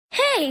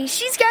Hey,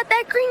 she's got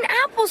that green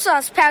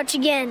applesauce pouch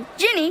again.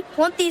 Jenny,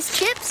 want these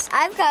chips?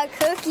 I've got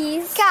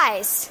cookies.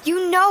 Guys,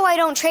 you know I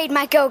don't trade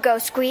my Go-Go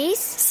Squeeze.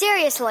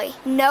 Seriously,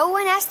 no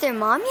one asked their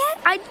mom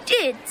yet? I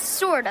did,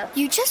 sorta.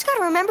 You just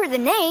gotta remember the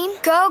name,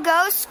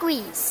 Go-Go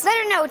Squeeze.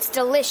 Let her know it's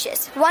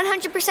delicious.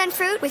 100%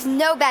 fruit with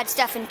no bad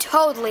stuff and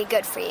totally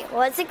good for you.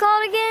 What's it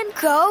called again?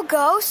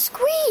 Go-Go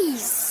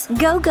Squeeze.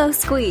 Go-Go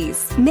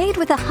Squeeze. Made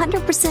with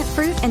 100%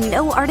 fruit and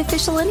no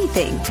artificial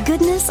anything.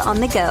 Goodness on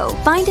the go.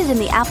 Find it in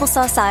the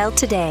applesauce aisle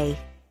today.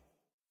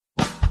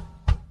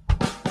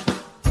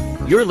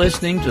 You're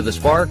listening to the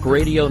Spark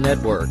Radio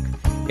Network,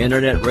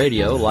 internet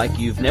radio like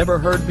you've never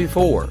heard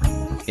before.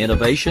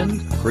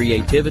 Innovation,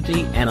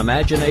 creativity, and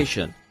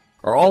imagination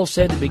are all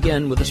said to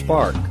begin with a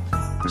spark.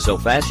 So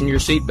fasten your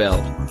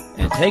seatbelt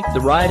and take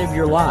the ride of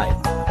your life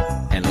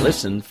and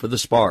listen for the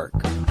spark.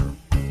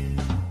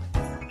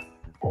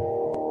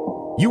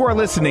 You are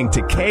listening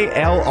to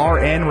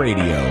KLRN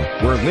Radio,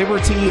 where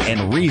liberty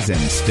and reason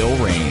still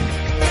reign.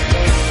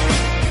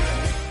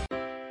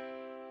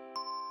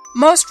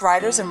 Most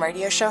writers and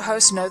radio show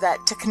hosts know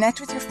that to connect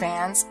with your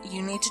fans,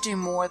 you need to do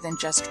more than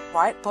just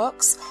write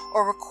books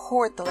or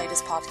record the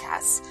latest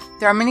podcasts.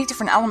 There are many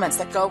different elements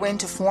that go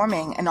into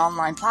forming an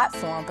online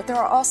platform, but there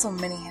are also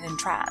many hidden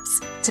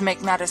traps. To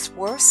make matters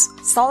worse,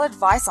 solid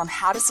advice on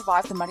how to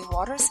survive the muddy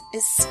waters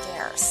is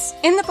scarce.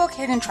 In the book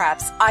Hidden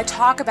Traps, I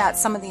talk about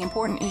some of the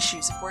important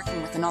issues of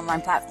working with an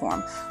online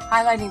platform,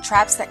 highlighting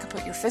traps that could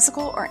put your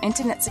physical or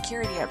internet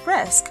security at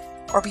risk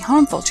or be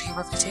harmful to your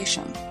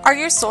reputation. Are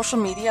your social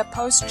media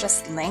posts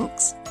just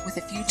links with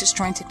a few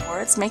disjointed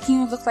words,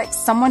 making you look like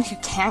someone who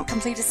can't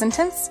complete a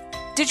sentence?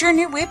 Did your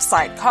new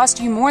website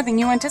cost you more than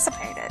you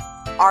anticipated?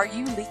 Are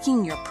you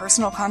leaking your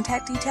personal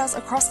contact details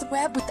across the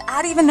web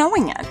without even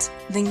knowing it?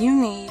 Then you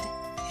need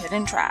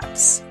Hidden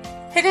Traps.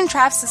 Hidden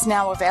Traps is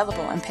now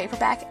available in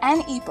paperback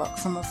and ebook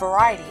from a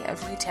variety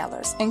of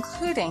retailers,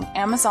 including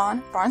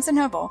Amazon, Barnes &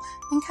 Noble,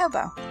 and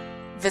Kobo.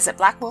 Visit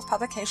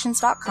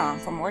blackwolfpublications.com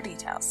for more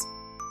details.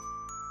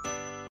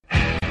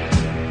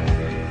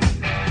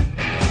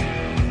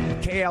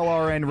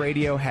 KLRN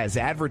Radio has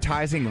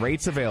advertising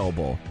rates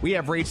available. We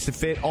have rates to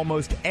fit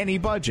almost any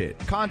budget.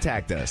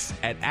 Contact us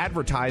at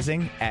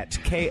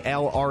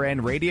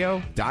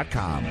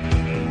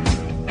advertising@klrnradio.com.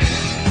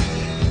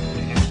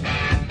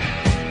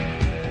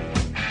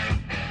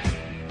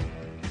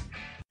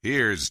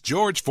 Here's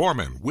George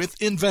Foreman with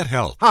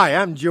InventHelp. Hi,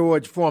 I'm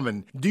George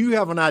Foreman. Do you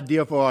have an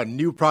idea for a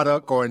new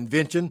product or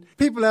invention?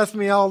 People ask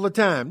me all the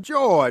time,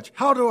 George,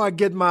 how do I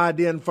get my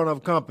idea in front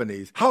of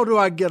companies? How do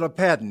I get a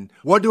patent?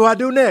 What do I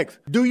do next?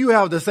 Do you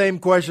have the same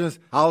questions?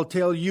 I'll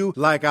tell you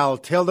like I'll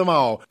tell them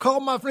all. Call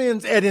my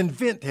friends at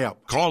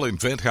InventHelp. Call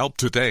InventHelp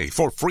today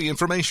for free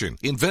information.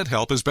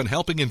 InventHelp has been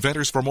helping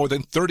inventors for more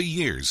than 30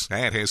 years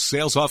and has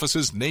sales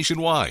offices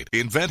nationwide.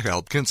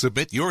 InventHelp can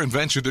submit your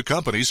invention to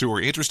companies who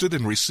are interested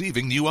in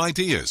receiving new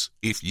ideas.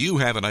 If you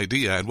have an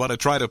idea and want to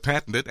try to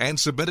patent it and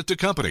submit it to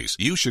companies,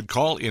 you should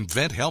call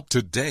InventHelp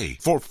today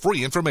for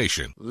free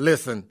information.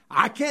 Listen,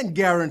 I can't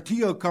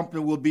guarantee a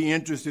company will be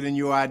interested in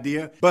your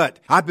idea, but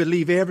I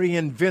believe every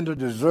inventor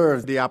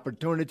deserves the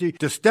opportunity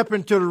to step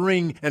into the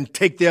ring and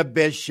take their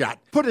best shot.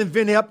 Put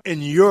InventHelp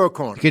in your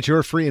corner. To get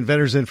your free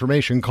inventor's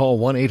information, call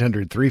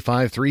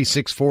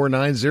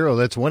 1-800-353-6490.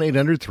 That's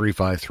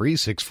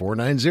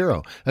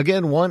 1-800-353-6490.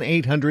 Again,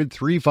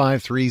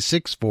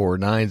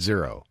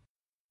 1-800-353-6490.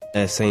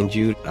 At St.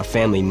 Jude, a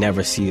family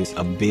never sees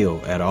a bill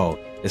at all.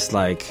 It's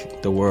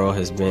like the world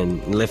has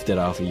been lifted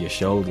off of your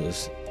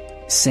shoulders.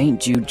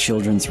 St. Jude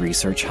Children's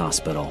Research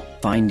Hospital.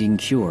 Finding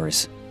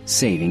cures.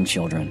 Saving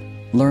children.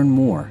 Learn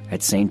more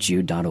at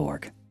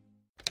stjude.org.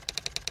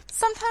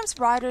 Sometimes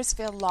writers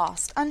feel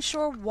lost,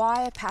 unsure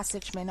why a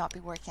passage may not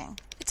be working.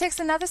 It takes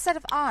another set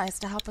of eyes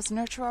to help us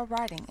nurture our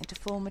writing into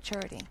full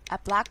maturity.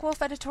 At Black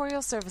Wolf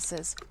Editorial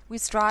Services, we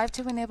strive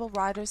to enable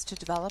writers to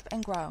develop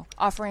and grow,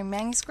 offering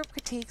manuscript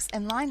critiques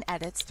and line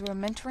edits through a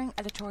mentoring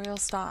editorial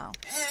style.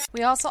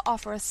 We also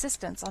offer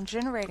assistance on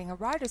generating a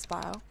writer's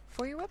bio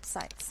for your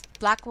websites.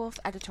 Black Wolf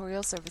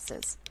Editorial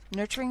Services,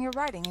 nurturing your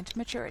writing into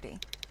maturity.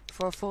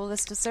 For a full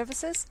list of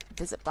services,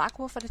 visit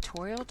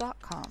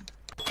blackwolfeditorial.com.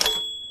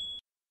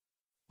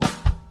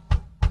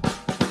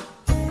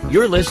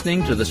 You're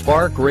listening to the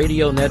Spark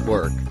Radio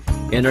Network,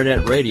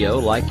 internet radio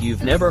like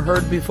you've never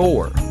heard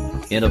before.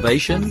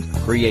 Innovation,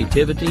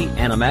 creativity,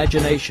 and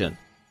imagination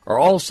are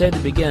all said to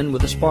begin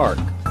with a spark.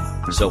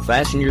 So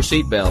fasten your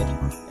seatbelt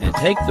and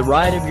take the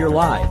ride of your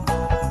life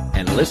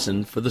and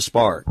listen for the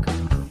spark.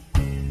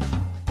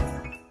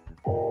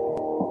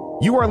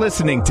 You are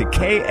listening to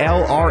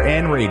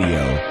KLRN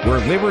Radio, where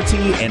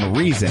liberty and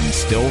reason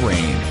still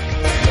reign.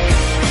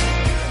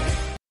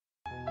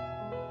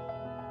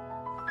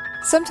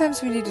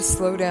 Sometimes we need to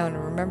slow down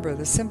and remember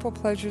the simple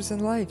pleasures in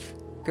life.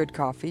 Good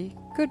coffee,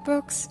 good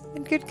books,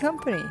 and good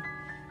company.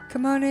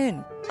 Come on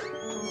in.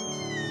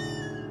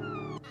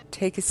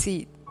 Take a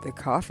seat. The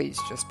coffee's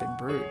just been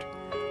brewed.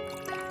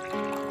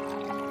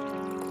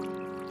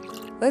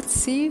 Let's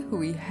see who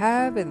we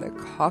have in the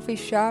coffee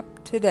shop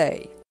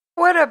today.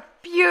 What a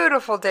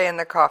beautiful day in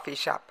the coffee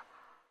shop.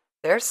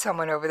 There's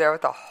someone over there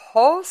with a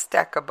whole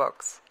stack of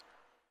books.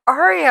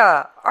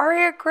 Aria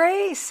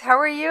Grace, how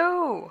are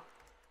you?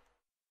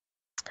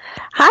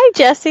 Hi,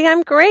 Jesse.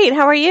 I'm great.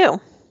 How are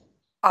you?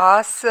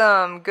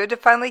 Awesome. Good to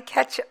finally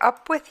catch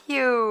up with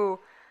you.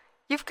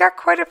 You've got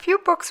quite a few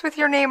books with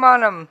your name on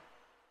them.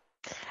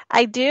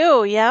 I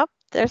do, yep.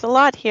 There's a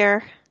lot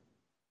here.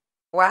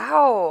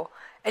 Wow.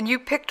 And you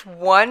picked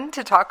one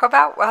to talk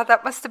about? Wow,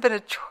 that must have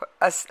been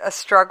a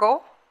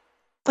struggle.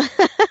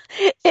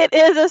 It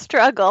is a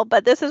struggle,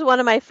 but this is one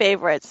of my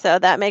favorites, so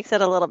that makes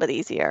it a little bit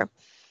easier.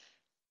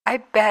 I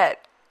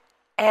bet.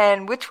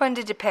 And which one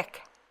did you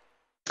pick?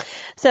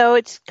 So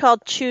it's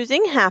called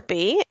Choosing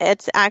Happy.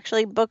 It's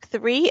actually book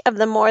 3 of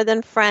the More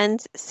Than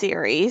Friends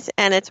series,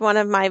 and it's one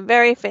of my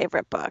very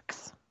favorite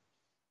books.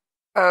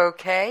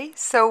 Okay,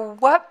 so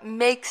what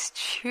makes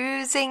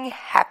Choosing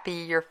Happy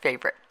your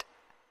favorite?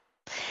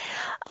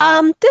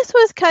 This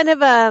was kind of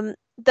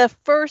the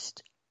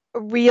first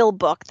real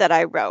book that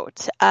I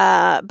wrote.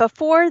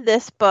 Before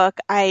this book,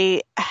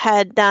 I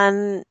had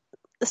done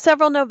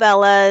several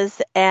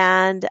novellas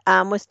and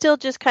was still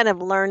just kind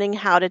of learning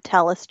how to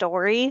tell a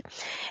story.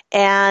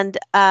 And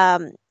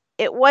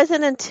it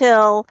wasn't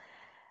until,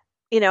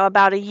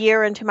 about a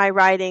year into my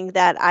writing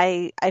that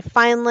I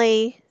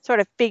finally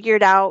sort of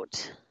figured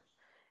out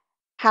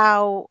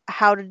how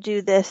to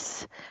do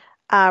this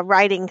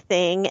writing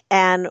thing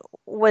and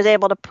was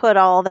able to put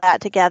all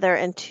that together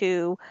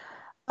into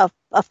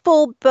a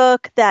full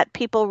book that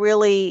people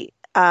really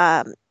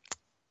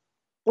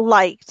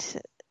liked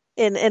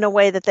in a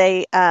way that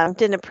they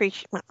didn't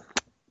appreciate.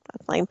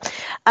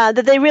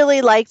 That they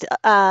really liked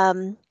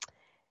a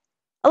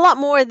lot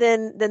more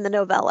than the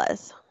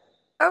novellas.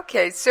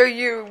 Okay, so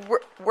you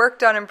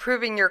worked on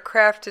improving your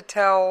craft to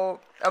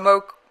tell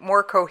a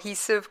more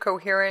cohesive,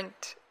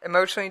 coherent,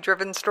 emotionally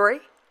driven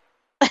story?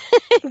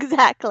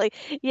 Exactly.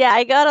 Yeah,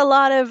 I got a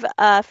lot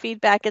of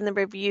feedback in the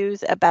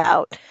reviews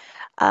about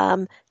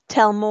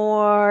tell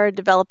more,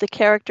 develop the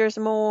characters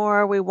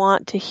more. We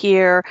want to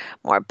hear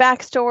more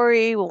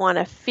backstory. We want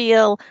to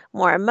feel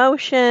more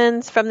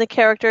emotions from the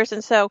characters.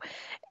 And so,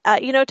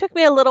 it took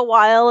me a little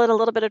while and a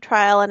little bit of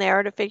trial and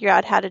error to figure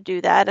out how to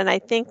do that. And I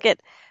think it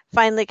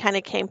finally kind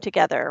of came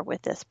together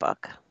with this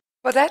book.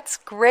 Well, that's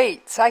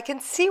great. So I can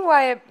see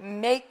why it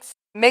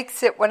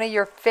makes it one of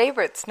your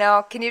favorites.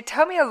 Now, can you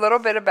tell me a little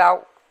bit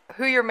about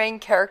who your main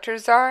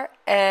characters are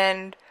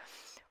and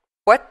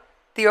what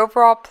the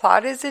overall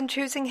plot is in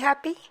Choosing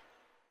Happy?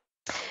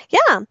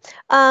 Yeah.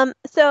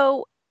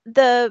 So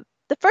the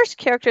first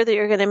character that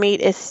you're going to meet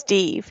is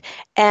Steve,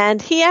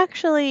 and he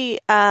actually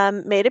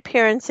made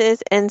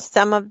appearances in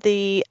some of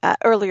the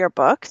earlier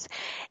books,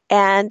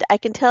 and I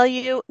can tell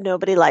you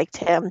nobody liked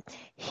him.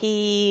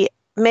 He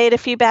made a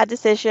few bad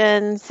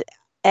decisions,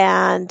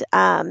 and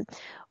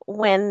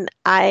when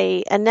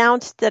I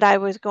announced that I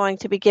was going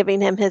to be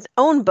giving him his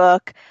own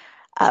book,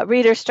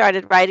 readers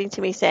started writing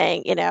to me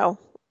saying,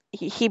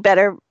 he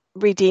better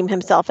redeem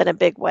himself in a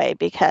big way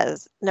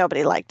because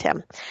nobody liked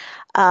him.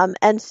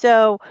 And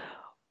so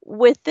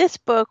with this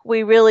book,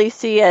 we really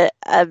see a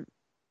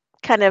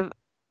kind of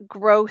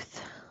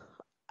growth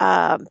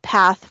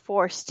path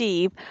for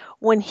Steve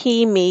when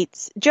he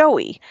meets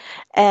Joey.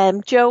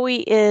 And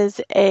Joey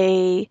is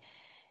a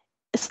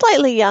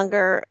slightly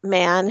younger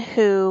man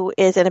who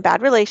is in a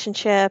bad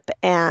relationship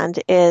and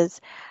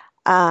is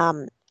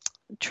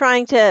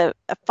trying to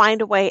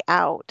find a way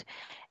out.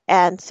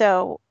 And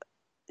so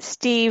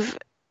Steve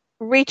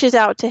reaches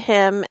out to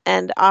him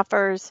and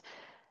offers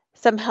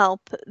some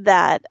help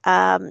that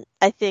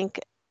I think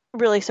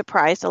really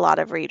surprised a lot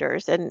of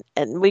readers, and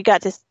we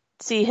got to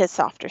see his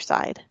softer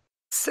side.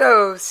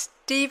 So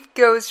Steve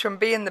goes from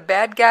being the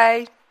bad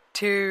guy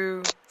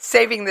to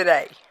saving the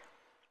day.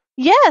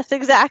 Yes,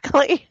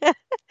 exactly.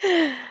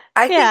 I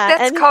think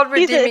that's called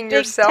redeeming he's a big,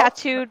 yourself.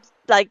 Tattooed,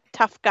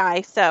 tough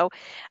guy. So,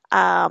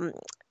 I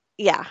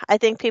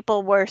think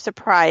people were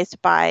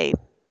surprised by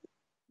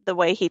the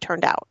way he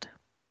turned out.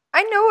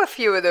 I know a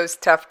few of those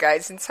tough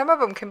guys, and some of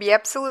them can be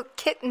absolute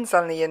kittens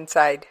on the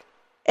inside.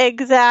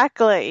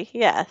 Exactly.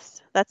 Yes.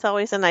 That's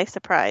always a nice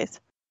surprise.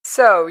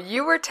 So,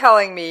 you were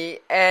telling me,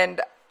 and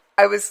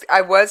I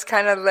was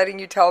kind of letting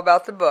you tell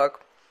about the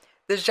book.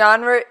 The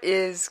genre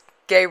is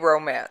gay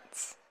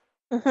romance.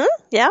 Mm-hmm.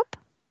 Yep.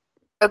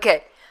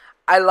 Okay.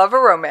 I love a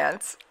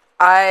romance.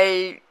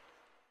 I'm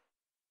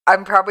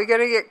probably going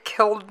to get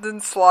killed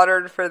and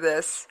slaughtered for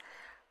this,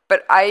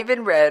 but I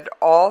even read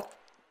all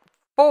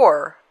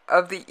 4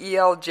 of the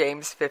E.L.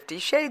 James 50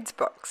 Shades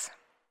books.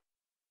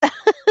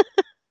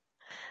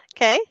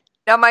 Okay.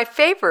 Now, my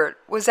favorite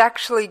was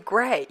actually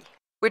Grey,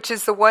 which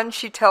is the one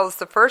she tells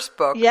the first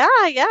book. Yeah,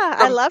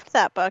 I loved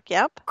that book,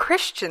 yep.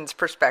 Christian's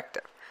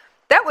perspective.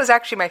 That was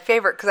actually my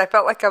favorite because I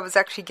felt like I was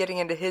actually getting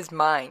into his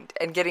mind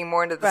and getting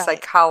more into the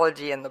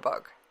psychology in the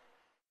book.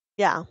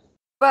 Yeah.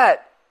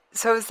 But,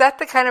 so is that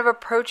the kind of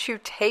approach you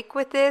take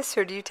with this,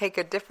 or do you take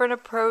a different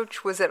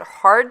approach? Was it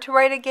hard to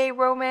write a gay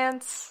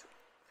romance?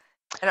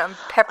 And I'm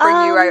peppering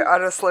you, I ought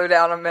to slow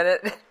down a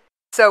minute.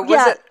 So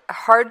was it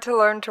hard to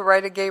learn to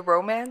write a gay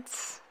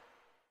romance?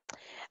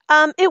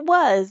 It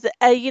was,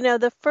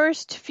 the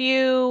first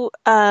few,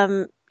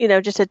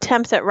 just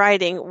attempts at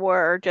writing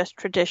were just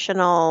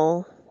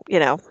traditional.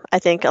 I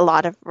think a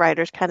lot of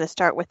writers kind of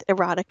start with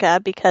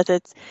erotica because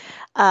it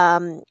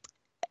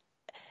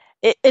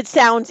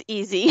sounds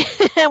easy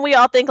and we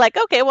all think like,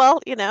 okay,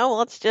 well,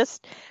 let's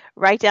just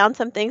write down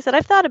some things that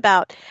I've thought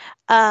about.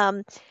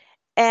 And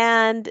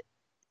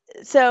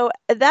so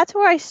that's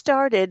where I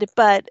started.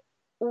 But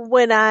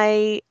when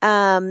I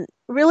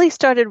really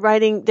started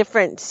writing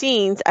different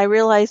scenes, I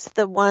realized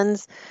the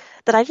ones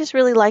that I just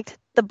really liked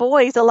the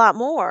boys a lot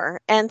more.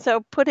 And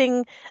so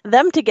putting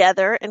them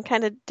together and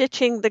kind of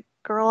ditching the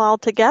girl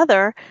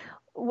altogether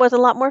was a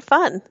lot more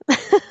fun.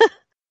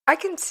 I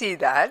can see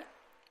that.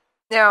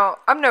 Now,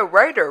 I'm no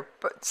writer,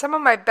 but some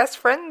of my best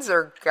friends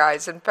are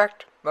guys. In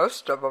fact,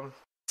 most of them.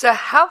 So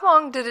how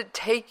long did it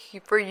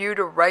take for you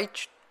to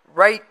write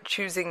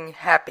Choosing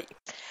Happy?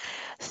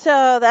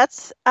 So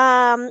that's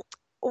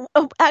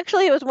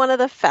actually, it was one of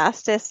the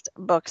fastest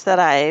books that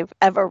I've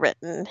ever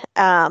written.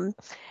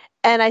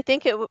 And I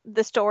think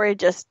the story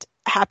just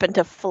happened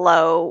to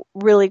flow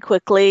really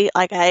quickly.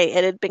 Like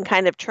it had been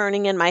kind of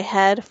churning in my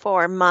head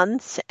for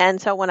months.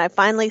 And so when I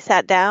finally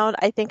sat down,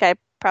 I think I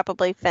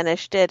probably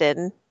finished it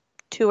in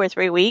 2 or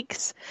 3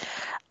 weeks.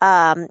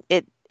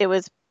 It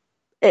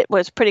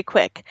was pretty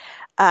quick.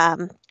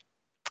 And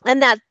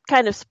that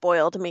kind of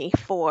spoiled me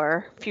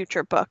for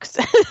future books,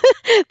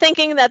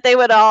 thinking that they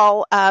would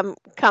all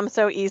come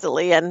so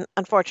easily. And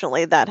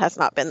unfortunately, that has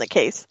not been the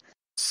case.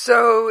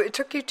 So it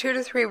took you 2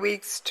 to 3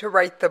 weeks to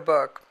write the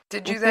book.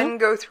 Did you then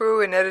go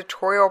through an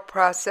editorial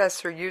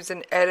process or use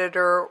an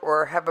editor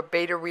or have a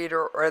beta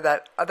reader or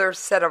that other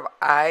set of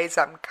eyes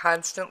I'm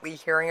constantly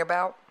hearing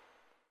about?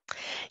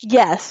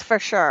 Yes, for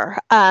sure.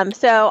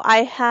 So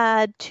I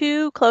had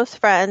 2 close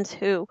friends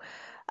who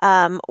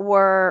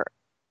were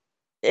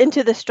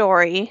into the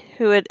story,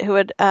 who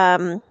had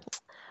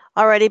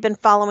already been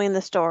following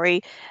the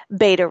story,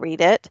 beta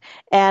read it,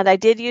 and I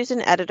did use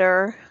an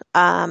editor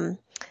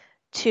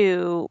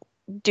to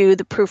do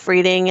the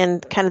proofreading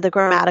and kind of the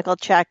grammatical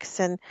checks,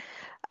 and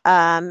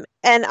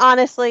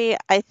honestly,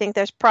 I think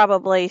there's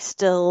probably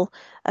still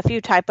a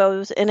few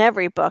typos in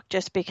every book,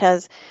 just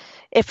because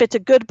if it's a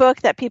good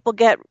book that people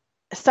get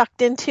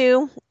sucked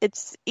into,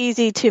 it's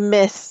easy to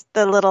miss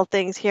the little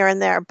things here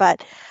and there.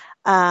 But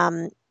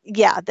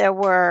there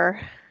were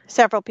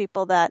several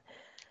people that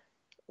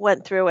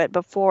went through it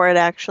before it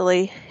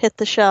actually hit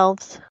the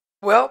shelves.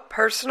 Well,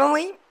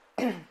 personally,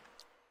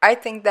 I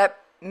think that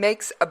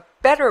makes a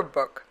better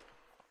book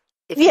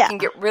if you can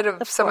get rid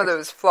of some of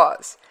those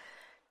flaws.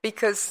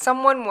 Because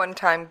someone one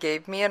time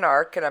gave me an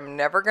arc, and I'm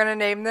never going to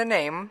name the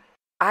name.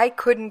 I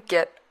couldn't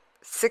get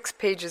 6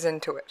 pages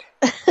into it.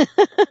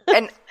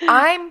 And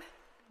I'm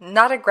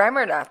not a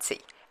grammar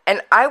Nazi.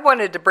 And I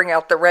wanted to bring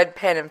out the red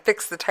pen and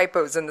fix the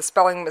typos and the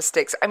spelling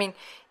mistakes. I mean,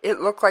 it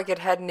looked like it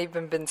hadn't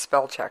even been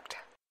spell checked.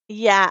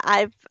 Yeah,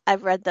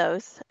 I've read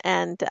those,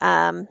 and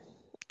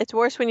it's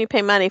worse when you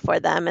pay money for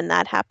them, and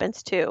that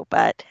happens too.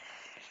 But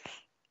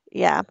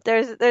yeah,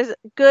 there's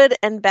good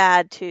and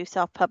bad to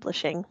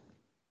self-publishing.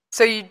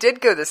 So you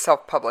did go the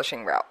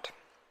self-publishing route?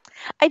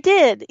 I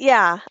did,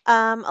 yeah.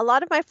 A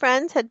lot of my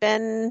friends had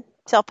been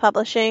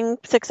self-publishing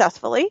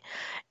successfully,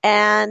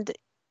 and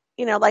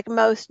like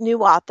most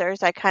new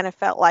authors, I kind of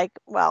felt like,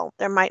 well,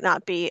 there might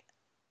not be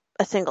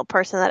a single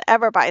person that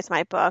ever buys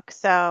my book,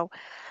 so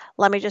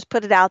let me just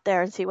put it out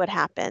there and see what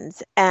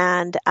happens.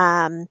 And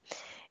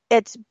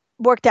it's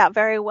worked out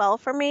very well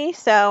for me,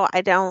 so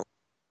I don't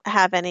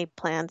have any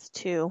plans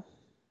to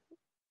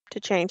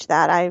change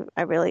that.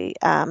 I really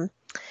am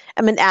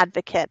an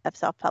advocate of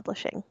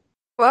self-publishing.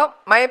 Well,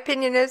 my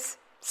opinion is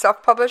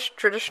self-published,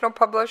 traditional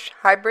published,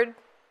 hybrid,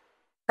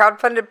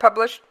 crowdfunded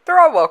published, they're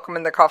all welcome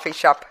in the coffee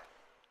shop.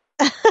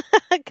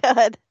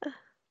 Good.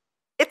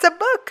 It's a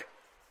book.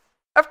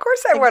 Of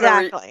course I want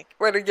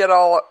to get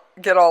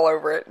all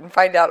over it and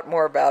find out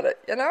more about it,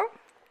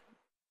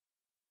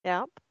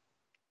 Yep.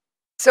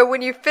 So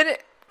when you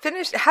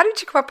finished, how did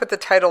you come up with the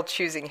title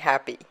Choosing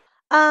Happy?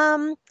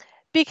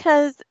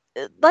 Because,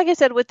 like I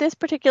said, with this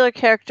particular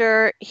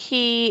character,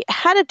 he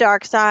had a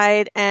dark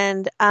side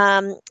and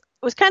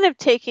was kind of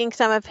taking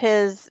some of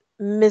his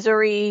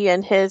misery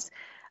and his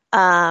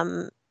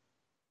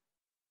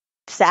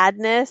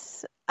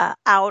sadness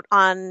out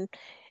on,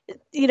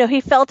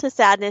 he felt his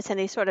sadness and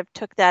he sort of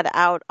took that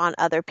out on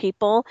other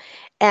people.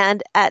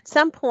 And at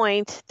some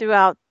point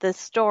throughout the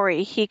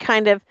story, he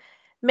kind of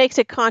makes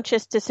a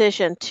conscious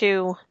decision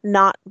to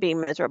not be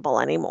miserable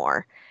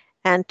anymore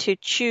and to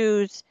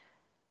choose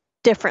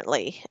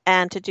differently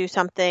and to do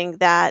something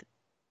that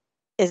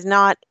is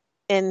not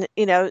is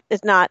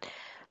not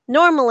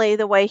normally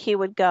the way he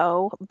would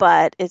go,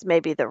 but is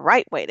maybe the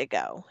right way to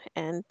go.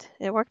 And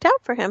it worked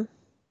out for him.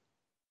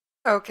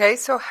 Okay,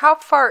 so how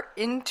far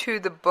into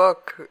the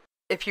book,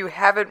 if you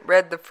haven't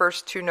read the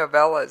first 2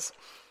 novellas,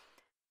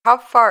 how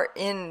far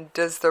in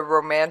does the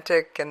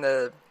romantic and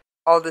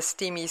all the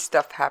steamy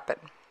stuff happen?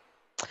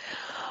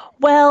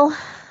 Well,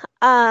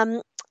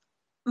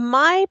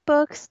 my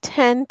books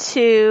tend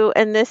to,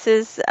 and this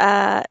is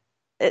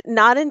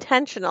not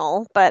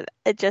intentional, but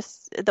it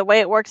just, the way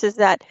it works is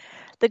that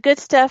the good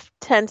stuff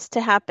tends to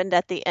happen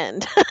at the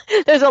end.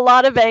 There's a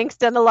lot of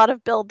angst and a lot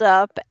of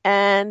buildup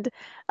and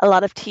a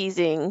lot of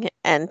teasing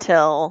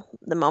until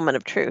the moment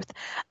of truth.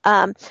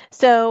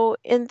 So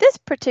in this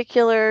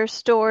particular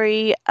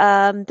story,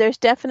 there's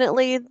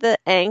definitely the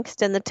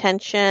angst and the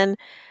tension,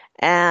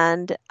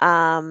 and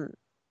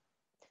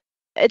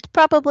it's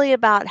probably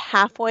about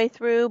halfway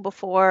through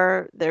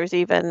before there's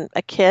even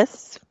a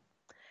kiss,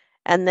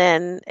 and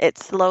then it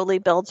slowly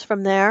builds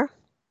from there.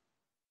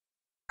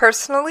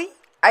 Personally,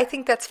 I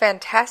think that's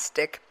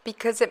fantastic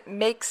because it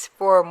makes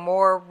for a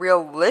more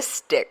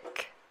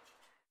realistic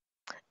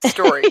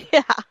story.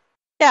 Yeah,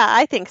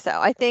 I think so.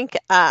 I think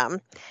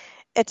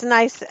it's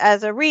nice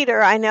as a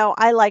reader. I know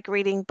I like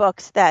reading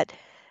books that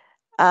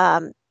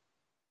I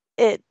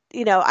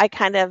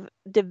kind of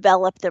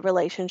develop the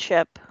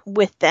relationship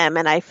with them,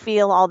 and I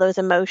feel all those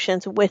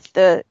emotions with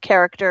the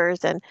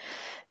characters and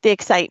the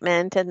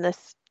excitement and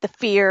the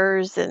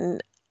fears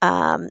and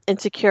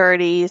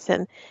insecurities,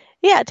 and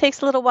it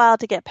takes a little while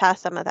to get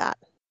past some of that.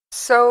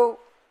 So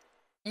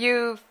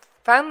you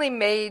finally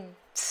made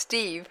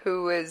Steve,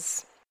 who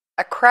is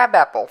a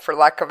crabapple, for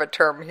lack of a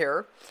term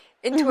here,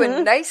 into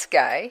a nice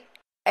guy,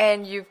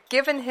 and you've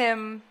given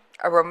him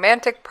a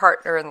romantic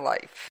partner in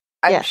life.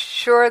 I'm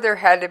sure there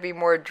had to be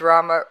more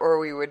drama, or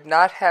we would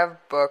not have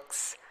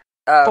books.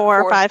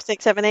 4, 5,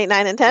 6, 7, 8,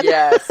 9, and 10.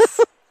 Yes.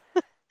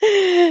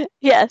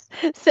 Yes.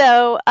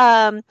 So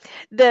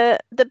the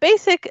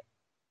basic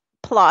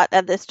plot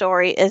of this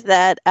story is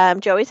that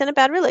Joey's in a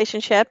bad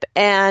relationship,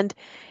 and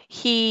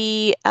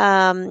he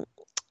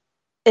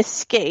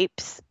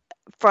escapes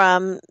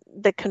from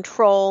the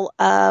control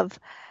of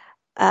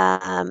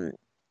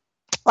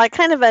like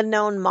kind of a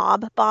known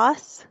mob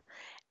boss,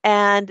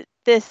 and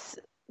this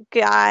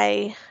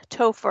guy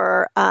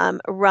Topher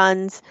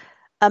runs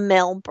a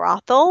male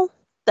brothel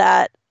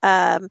that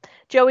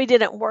Joey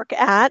didn't work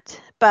at,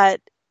 but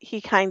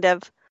he kind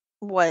of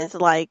was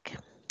like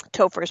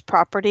Topher's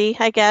property,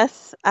 I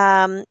guess,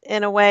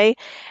 in a way.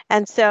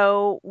 And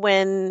so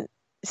when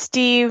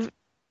Steve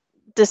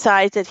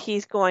decides that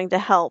he's going to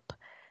help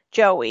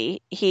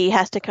Joey, he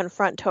has to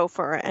confront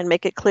Topher and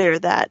make it clear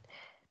that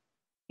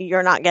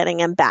you're not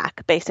getting him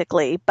back,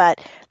 basically. But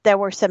there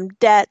were some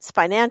debts,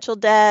 financial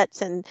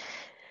debts, and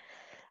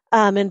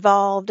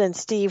involved, and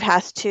Steve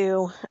has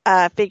to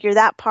figure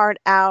that part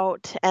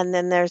out. And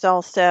then there's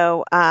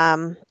also,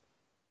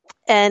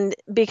 and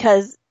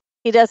because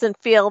he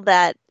doesn't feel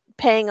that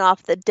paying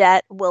off the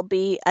debt will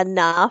be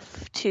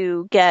enough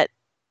to get,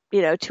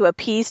 to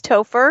appease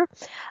Topher,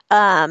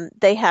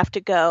 they have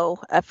to go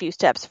a few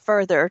steps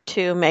further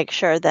to make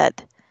sure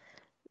that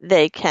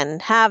they can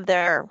have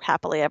their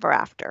happily ever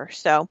after.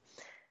 So,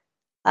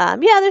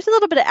 there's a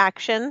little bit of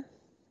action.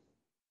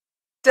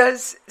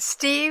 Does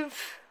Steve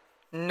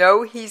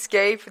know he's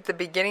gay at the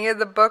beginning of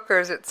the book, or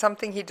is it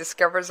something he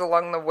discovers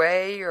along the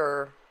way,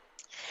 or?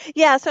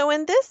 Yeah, so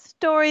in this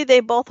story,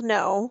 they both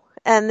know,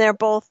 and they're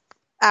both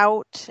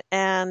out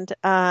and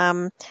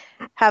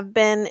have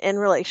been in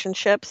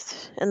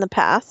relationships in the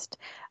past.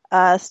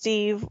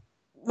 Steve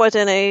was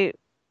in a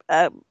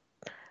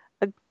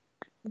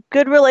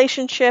good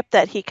relationship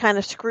that he kind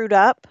of screwed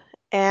up,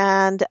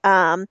 and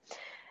a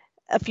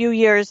few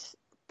years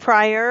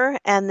prior,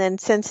 and then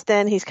since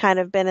then he's kind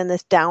of been in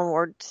this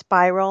downward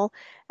spiral,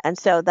 and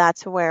so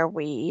that's where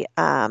we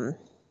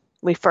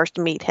first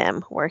meet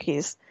him, where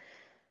he's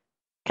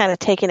kind of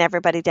taking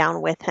everybody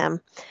down with him.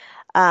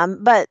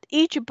 But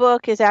each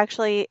book is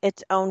actually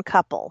its own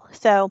couple,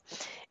 so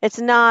it's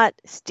not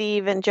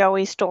Steve and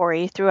Joey's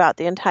story throughout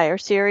the entire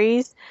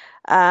series.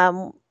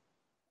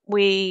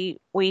 We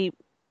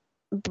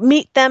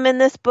meet them in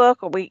this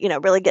book, or we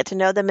really get to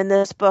know them in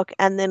this book,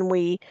 and then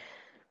we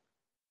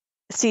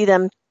see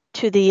them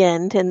to the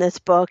end in this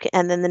book,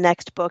 and then the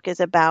next book is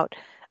about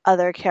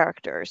other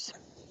characters.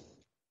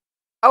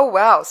 Oh,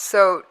 wow.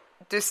 So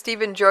do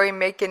Steve and Joey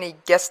make any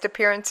guest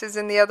appearances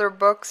in the other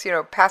books,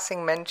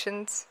 passing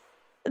mentions?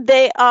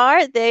 They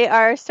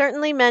are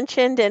certainly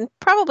mentioned in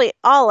probably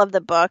all of the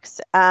books,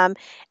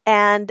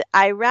 and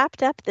I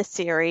wrapped up the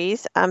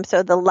series.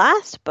 So the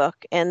last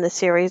book in the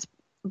series,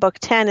 book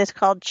 10, is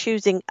called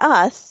Choosing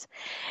Us,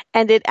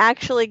 and it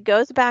actually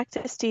goes back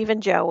to Steve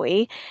and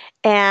Joey,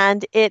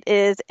 and it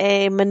is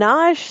a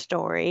menage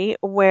story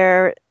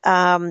where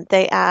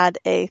they add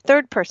a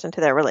third person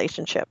to their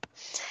relationship.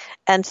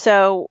 And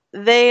so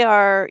they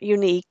are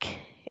unique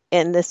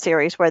in this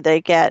series where they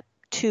get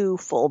 2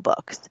 full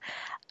books.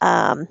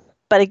 But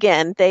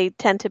again, they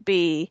tend to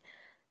be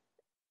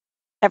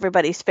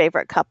everybody's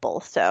favorite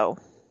couple, so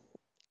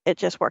it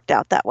just worked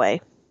out that way.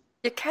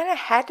 You kind of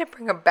had to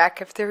bring them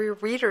back if they're your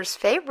readers'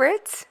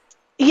 favorites.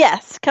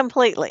 Yes,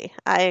 completely.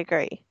 I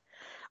agree.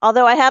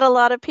 Although I had a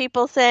lot of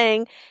people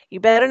saying, you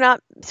better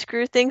not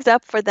screw things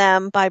up for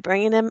them by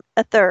bringing in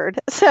a third.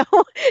 So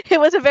it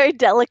was a very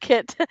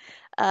delicate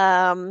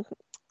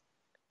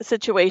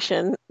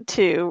situation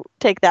to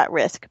take that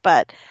risk,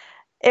 but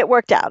it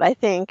worked out. I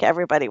think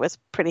everybody was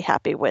pretty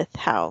happy with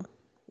how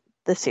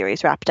the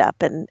series wrapped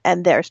up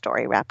and their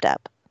story wrapped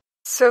up.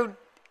 So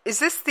is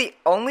this the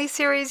only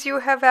series you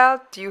have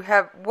out? Do you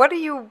have, what are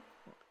you,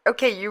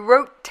 okay, you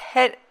wrote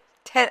a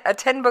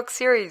 10-book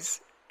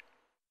series.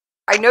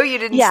 I know you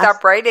didn't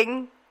stop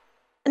writing.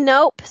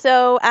 Nope.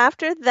 So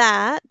after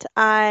that,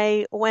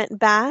 I went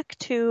back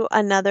to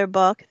another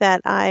book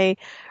that I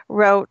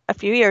wrote a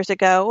few years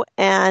ago.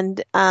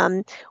 And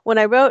when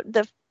I wrote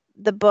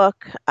the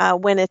book,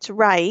 When It's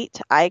Right,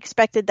 I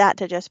expected that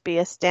to just be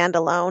a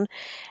standalone.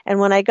 And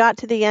when I got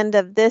to the end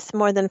of this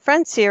More Than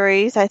Friends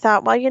series, I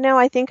thought, well,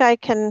 I think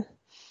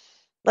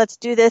let's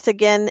do this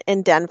again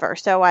in Denver.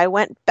 So I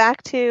went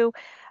back to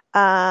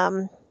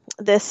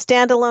this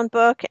standalone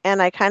book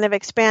and I kind of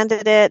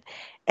expanded it,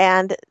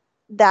 and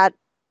that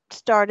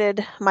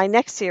started my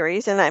next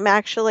series. And I'm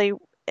actually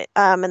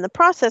in the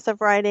process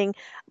of writing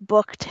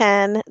book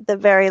 10, the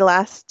very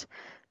last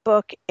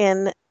book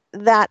in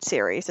that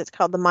series. It's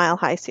called the Mile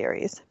High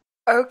series.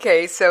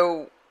 Okay,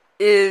 so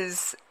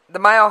is the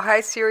Mile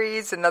High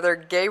series another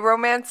gay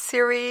romance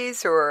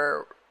series,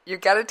 or you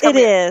got to tell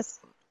me? It is.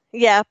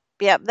 Yep.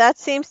 That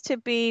seems to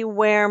be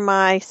where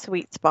my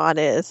sweet spot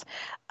is.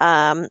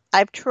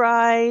 I've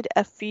tried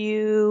a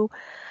few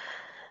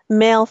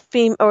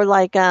male-female or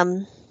like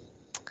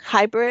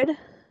hybrid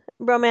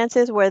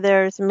romances where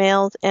there's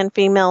males and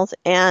females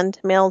and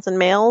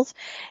males,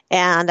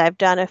 and I've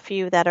done a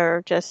few that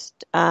are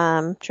just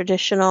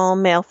traditional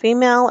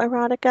male-female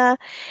erotica,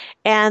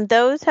 and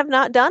those have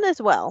not done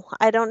as well.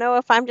 I don't know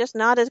if I'm just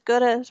not as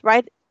good as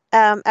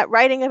at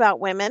writing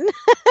about women,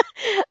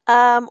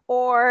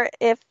 or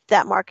if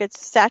that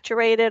market's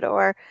saturated,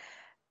 or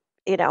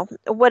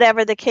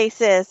whatever the case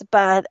is.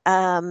 But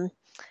the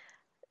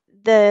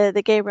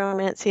gay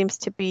romance seems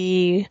to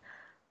be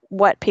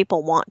what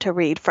people want to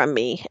read from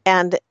me,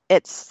 and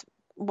it's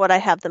what I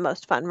have the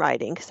most fun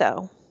writing.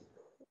 So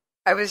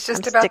I was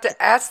just about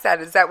to ask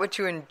that. Is that what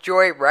you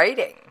enjoy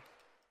writing?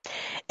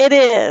 It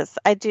is.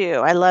 I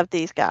do. I love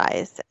these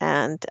guys,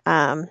 and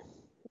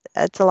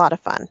it's a lot of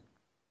fun.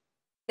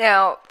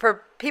 Now,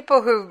 for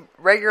people who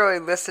regularly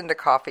listen to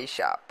Coffee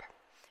Shop,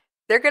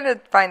 they're going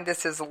to find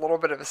this as a little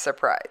bit of a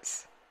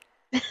surprise.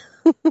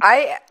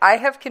 I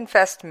have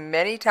confessed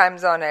many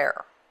times on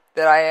air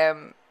that I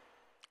am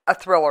a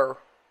thriller.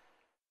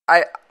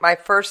 My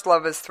first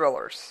love is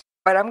thrillers.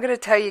 But I'm going to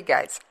tell you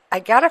guys, I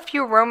got a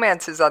few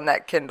romances on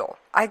that Kindle.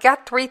 I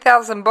got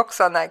 3,000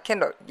 books on that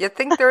Kindle. You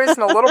think there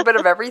isn't a little bit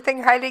of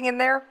everything hiding in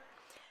there?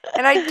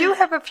 And I do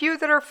have a few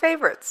that are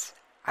favorites.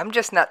 I'm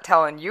just not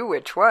telling you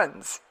which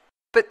ones.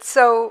 But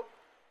so,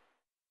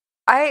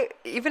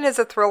 even as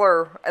a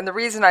thriller, and the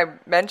reason I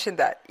mentioned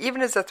that,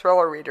 even as a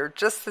thriller reader,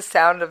 just the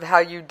sound of how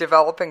you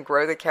develop and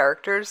grow the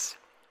characters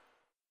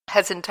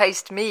has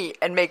enticed me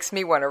and makes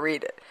me want to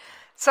read it.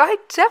 So I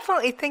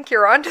definitely think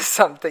you're onto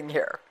something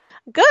here.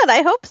 Good.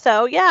 I hope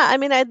so. Yeah. I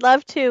mean, I'd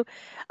love to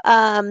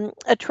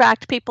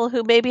attract people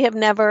who maybe have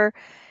never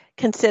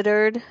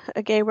considered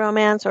a gay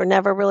romance or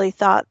never really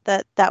thought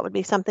that that would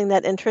be something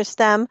that interests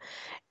them.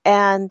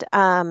 And,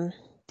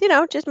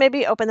 just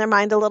maybe open their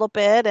mind a little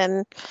bit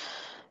and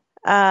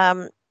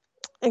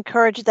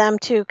encourage them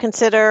to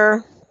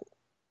consider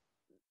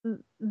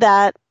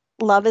that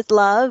love is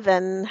love,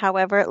 and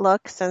however it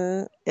looks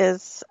and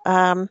is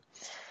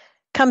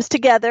comes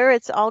together,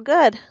 it's all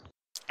good.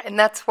 And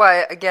that's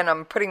why, again,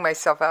 I'm putting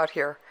myself out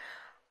here.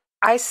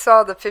 I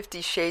saw the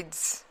 50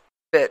 Shades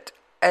bit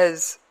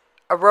as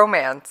a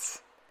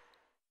romance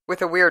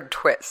with a weird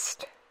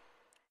twist.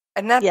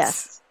 And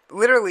that's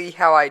literally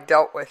how I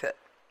dealt with it.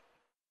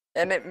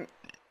 And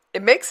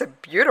it makes a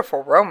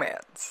beautiful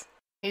romance.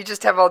 You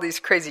just have all these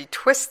crazy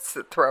twists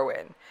that throw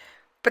in.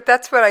 But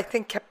that's what I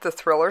think kept the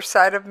thriller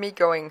side of me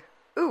going,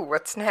 ooh,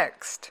 what's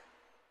next?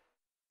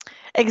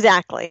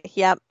 Exactly.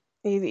 Yep.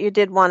 You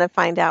did want to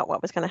find out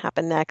what was going to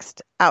happen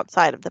next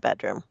outside of the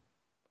bedroom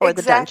or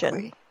the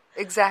dungeon.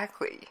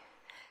 Exactly.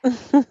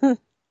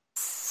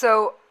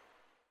 So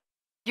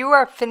you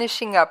are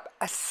finishing up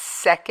a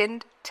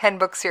second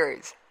 10-book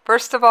series.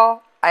 First of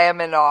all, I am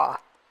in awe.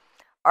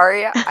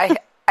 Aria, I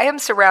am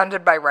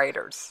surrounded by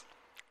writers.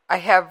 I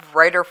have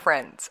writer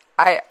friends.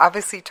 I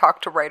obviously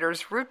talk to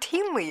writers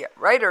routinely.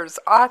 Writers,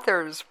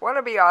 authors,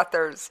 wannabe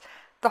authors,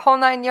 the whole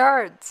 9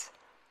 yards.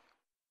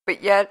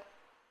 But yet,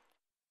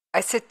 I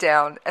sit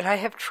down and I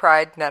have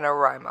tried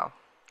NaNoWriMo.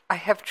 I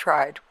have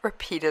tried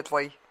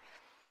repeatedly.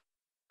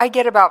 I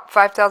get about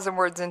 5,000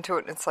 words into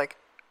it and it's like,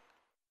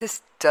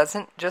 this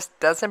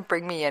doesn't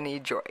bring me any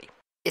joy.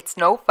 It's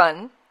no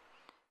fun.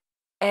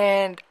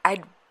 And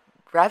I'd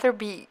rather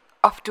be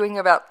off doing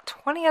about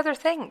 20 other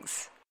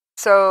things.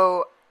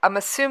 So I'm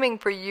assuming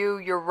for you,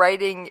 your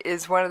writing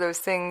is one of those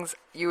things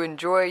you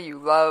enjoy, you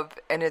love,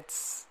 and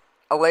it's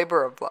a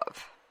labor of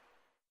love.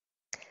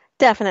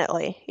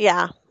 Definitely.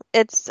 Yeah.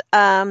 It's,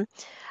 I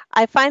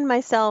find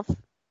myself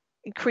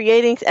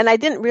creating, and I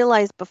didn't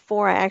realize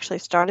before I actually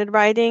started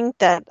writing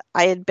that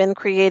I had been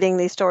creating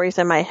these stories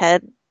in my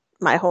head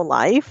my whole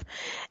life.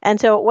 And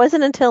so it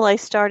wasn't until I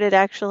started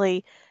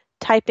actually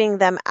typing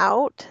them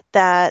out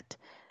that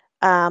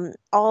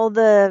all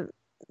the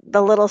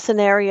little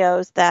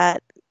scenarios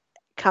that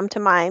come to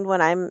mind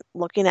when I'm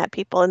looking at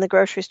people in the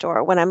grocery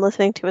store, when I'm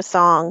listening to a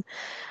song,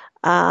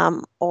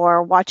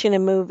 or watching a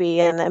movie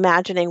and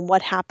imagining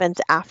what happens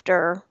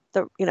after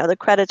the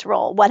credits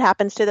roll. What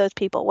happens to those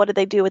people? What do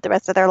they do with the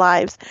rest of their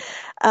lives?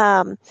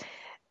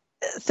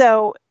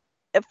 So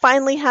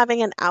finally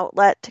having an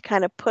outlet to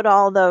kind of put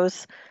all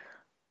those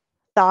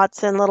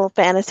thoughts and little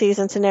fantasies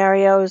and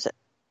scenarios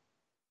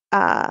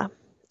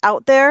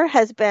out there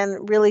has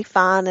been really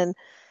fun and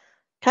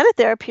kind of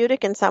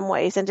therapeutic in some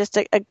ways, and just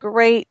a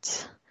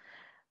great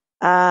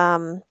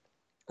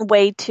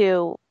way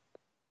to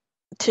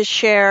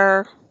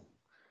share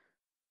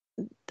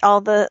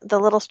all the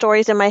little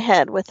stories in my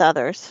head with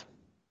others.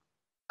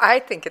 I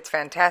think it's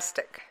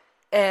fantastic.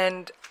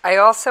 And I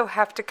also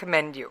have to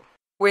commend you.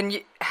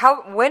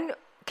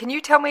 Can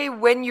you tell me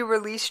when you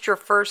released your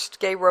first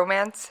gay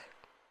romance?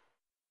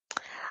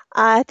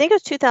 I think it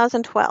was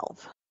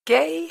 2012.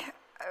 Gay?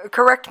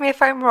 Correct me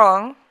if I'm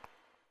wrong.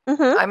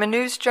 Mm-hmm. I'm a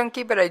news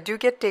junkie, but I do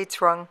get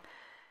dates wrong.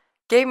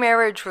 Gay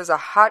marriage was a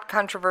hot,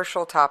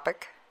 controversial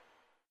topic.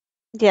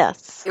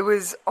 Yes. It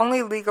was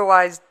only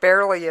legalized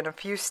barely in a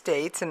few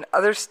states, and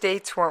other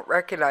states weren't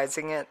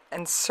recognizing it,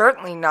 and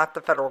certainly not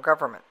the federal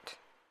government.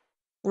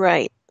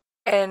 Right.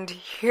 And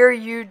here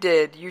you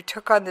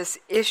took on this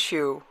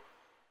issue.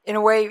 In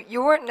a way,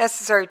 you weren't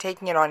necessarily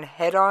taking it on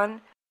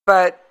head-on,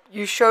 but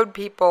you showed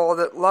people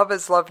that love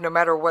is love no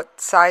matter what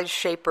size,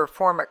 shape, or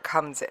form it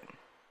comes in.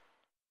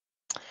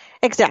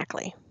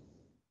 Exactly.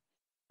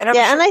 And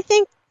I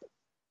think...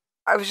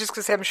 I was just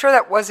going to say, I'm sure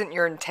that wasn't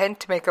your intent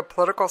to make a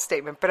political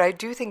statement, but I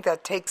do think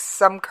that takes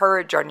some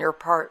courage on your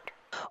part.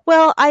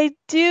 Well, I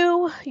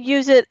do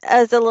use it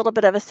as a little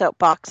bit of a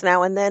soapbox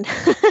now and then.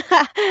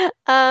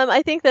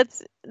 I think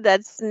that's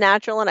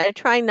natural, and I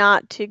try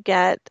not to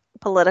get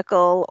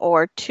political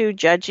or too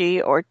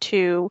judgy or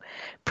too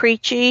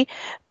preachy,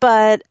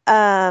 but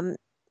it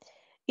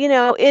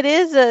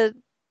is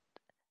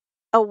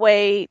a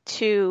way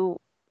to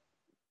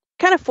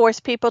kind of force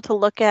people to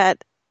look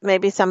at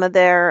maybe some of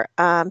their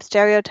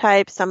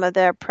stereotypes, some of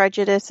their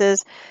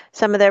prejudices,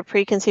 some of their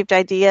preconceived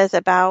ideas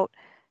about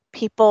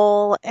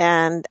people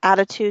and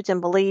attitudes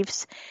and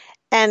beliefs,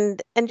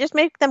 and just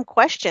make them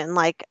question,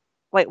 like,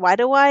 wait, why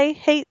do I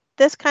hate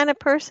this kind of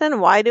person?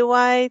 Why do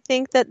I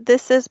think that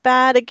this is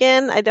bad?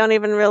 Again, I don't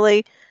even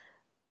really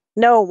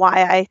know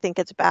why I think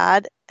it's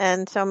bad,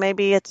 and so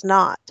maybe it's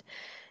not,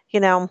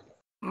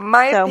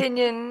 My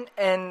opinion,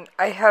 and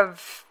I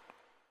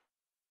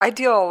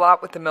deal a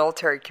lot with the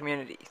military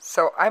community,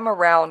 so I'm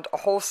around a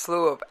whole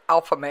slew of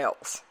alpha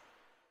males.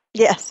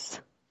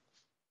 Yes.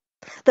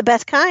 The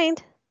best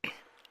kind.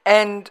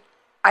 And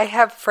I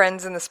have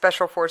friends in the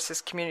Special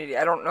Forces community.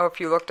 I don't know if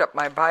you looked up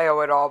my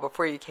bio at all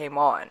before you came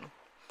on.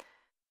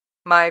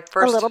 A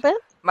little bit?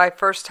 My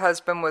first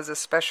husband was a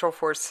Special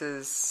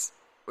Forces,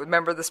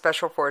 member of the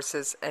Special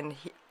Forces, and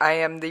I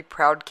am the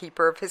proud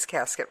keeper of his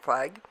casket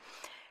flag.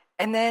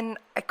 And then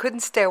I couldn't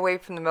stay away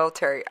from the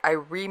military. I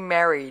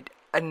remarried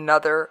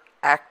another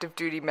active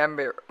duty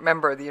member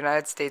of the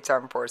United States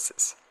Armed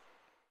Forces.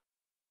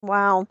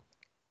 Wow.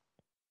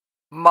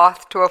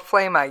 Moth to a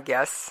flame, I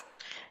guess.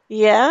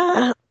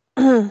 Yeah.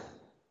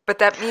 But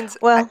that means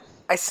I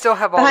still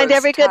have all those ties. Behind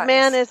every good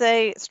man is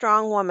a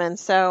strong woman,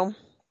 so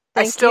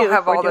thank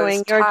you for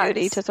doing your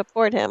duty to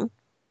support him.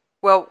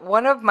 Well,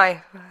 one of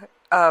my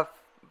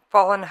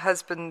fallen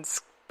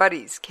husband's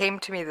buddies came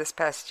to me this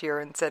past year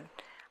and said,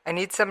 I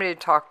need somebody to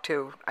talk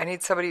to. I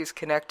need somebody who's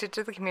connected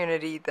to the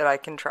community that I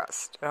can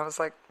trust. And I was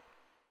like,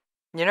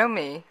 you know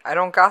me, I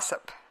don't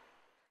gossip.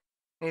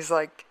 And he's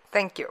like,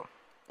 thank you.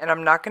 And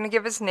I'm not going to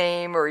give his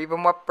name or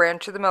even what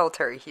branch of the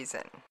military he's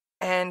in.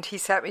 And he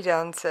sat me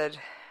down and said,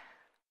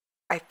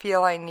 I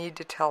feel I need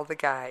to tell the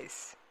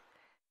guys.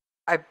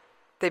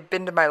 They've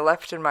been to my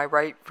left and my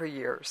right for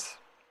years.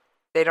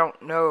 They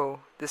don't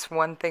know this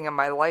one thing in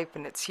my life,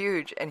 and it's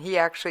huge. And he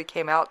actually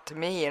came out to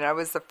me, and I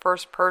was the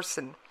first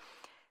person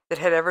that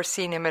had ever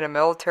seen him in a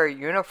military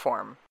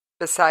uniform,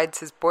 besides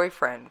his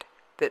boyfriend,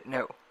 that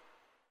knew.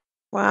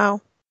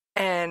 Wow.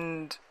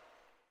 And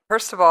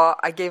first of all,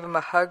 I gave him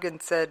a hug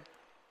and said,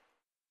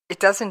 it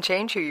doesn't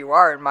change who you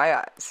are in my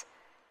eyes.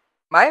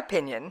 My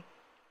opinion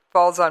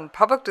falls on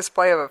public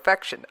display of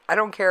affection. I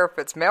don't care if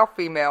it's male,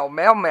 female,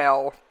 male,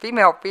 male,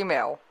 female,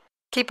 female.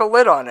 Keep a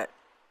lid on it.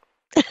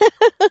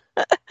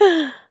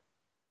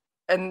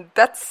 And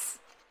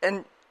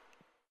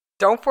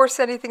don't force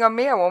anything on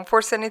me. I won't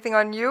force anything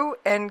on you.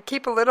 And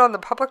keep a lid on the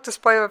public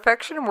display of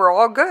affection, and we're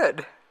all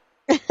good.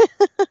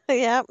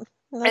 Yeah,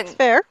 that's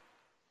fair.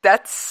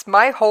 That's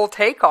my whole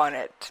take on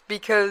it,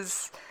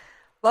 because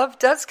love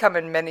does come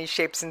in many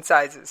shapes and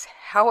sizes.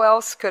 How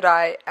else could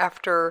I,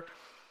 after,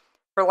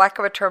 for lack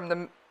of a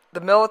term, the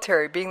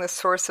military being the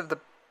source of the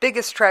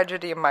biggest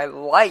tragedy in my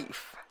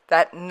life,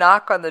 that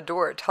knock on the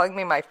door telling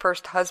me my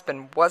first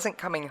husband wasn't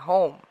coming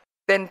home,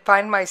 then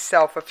find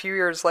myself a few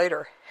years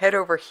later head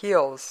over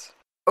heels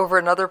over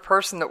another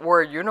person that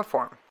wore a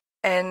uniform.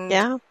 And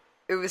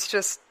it was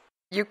just,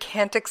 you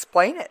can't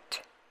explain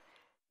it.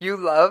 You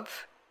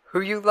love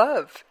who you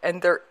love,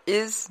 and there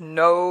is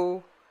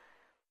no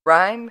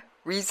rhyme,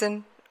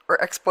 reason,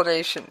 or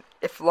explanation.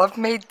 If love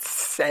made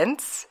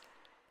sense,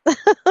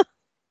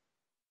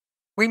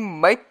 we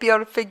might be able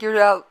to figure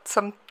out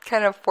some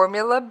kind of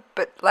formula,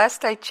 but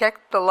last I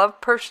checked, the love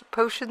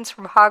potions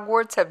from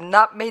Hogwarts have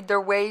not made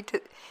their way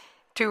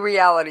to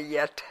reality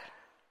yet.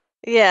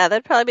 Yeah,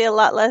 there'd probably be a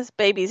lot less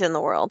babies in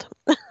the world.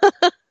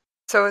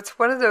 So it's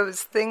one of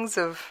those things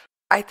of,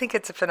 I think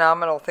it's a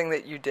phenomenal thing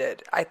that you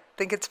did. I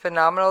think it's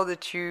phenomenal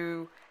that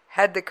you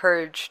had the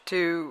courage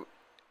to,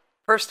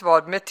 first of all,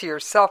 admit to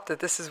yourself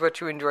that this is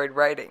what you enjoyed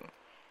writing.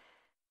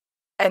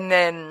 And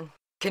then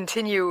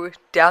continue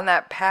down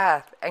that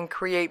path and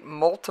create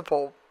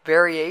multiple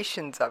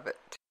variations of it.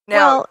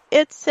 Now,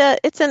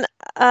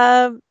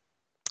 well,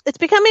 it's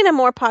becoming a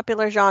more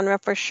popular genre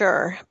for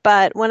sure.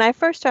 But when I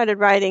first started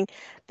writing,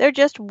 there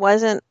just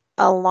wasn't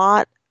a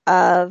lot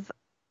of,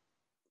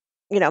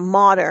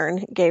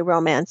 modern gay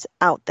romance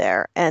out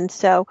there. And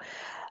so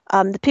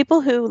the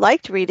people who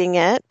liked reading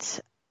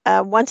it,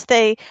 once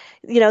the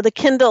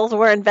Kindles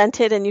were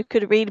invented and you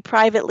could read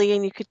privately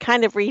and you could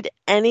kind of read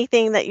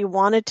anything that you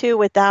wanted to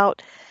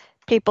without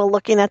people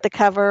looking at the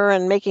cover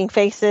and making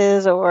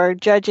faces or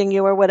judging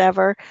you or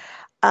whatever,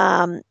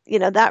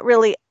 that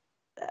really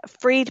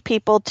freed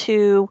people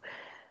to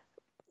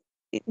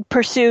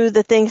pursue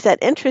the things that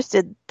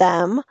interested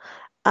them.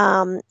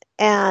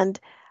 And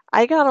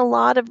I got a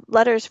lot of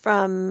letters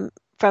from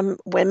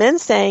women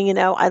saying,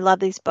 I love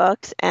these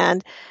books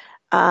and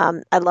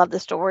I love the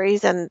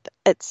stories and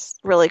it's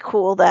really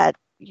cool that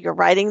you're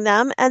writing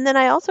them. And then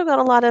I also got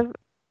a lot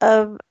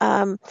of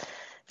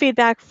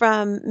feedback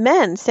from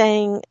men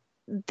saying,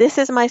 this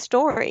is my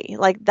story.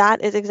 Like,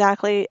 that is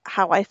exactly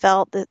how I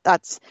felt.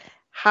 That's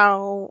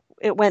how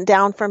it went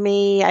down for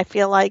me. I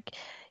feel like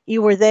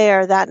you were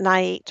there that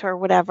night or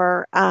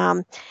whatever.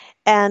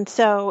 And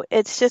so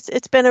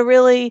it's been a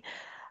really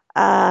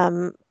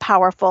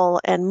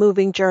powerful and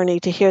moving journey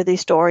to hear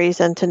these stories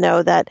and to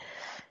know that,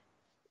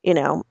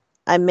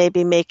 I may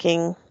be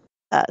making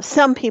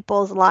some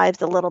people's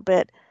lives a little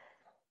bit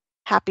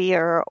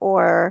happier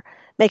or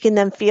making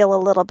them feel a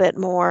little bit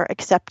more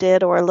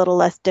accepted or a little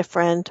less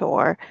different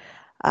or,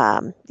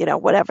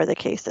 whatever the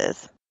case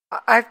is.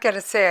 I've got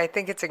to say, I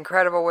think it's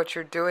incredible what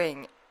you're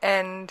doing.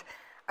 And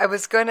I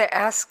was going to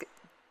ask,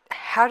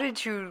 how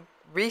did you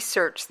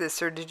research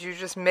this, or did you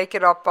just make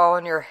it up all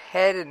in your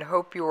head and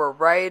hope you were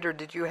right, or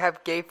did you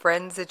have gay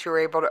friends that you were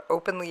able to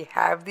openly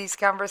have these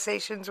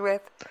conversations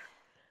with?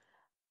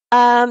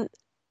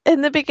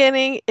 In the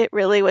beginning, it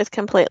really was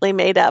completely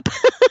made up.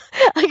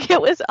 Like,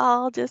 it was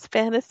all just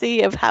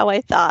fantasy of how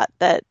I thought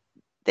that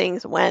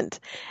things went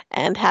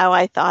and how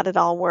I thought it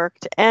all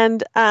worked.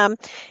 And,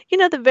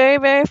 the very,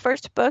 very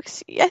first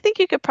books, I think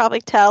you could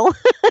probably tell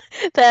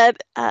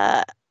that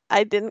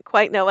I didn't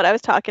quite know what I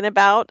was talking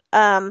about.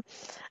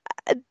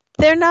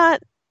 They're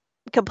not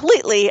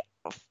completely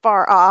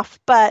far off,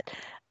 but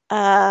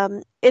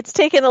it's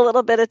taken a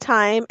little bit of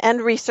time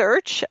and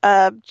research,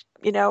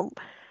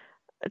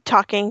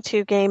 talking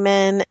to gay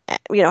men,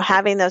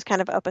 having those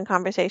kind of open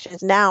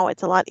conversations. Now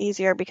it's a lot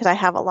easier because I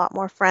have a lot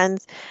more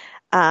friends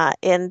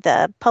in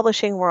the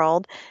publishing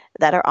world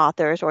that are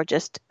authors or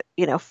just,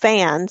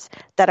 fans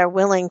that are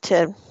willing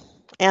to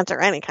answer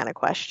any kind of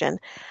question.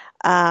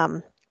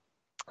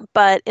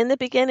 But in the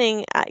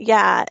beginning,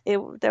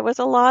 there was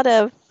a lot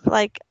of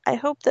like, I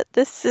hope that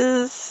this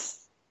is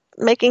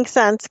making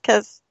sense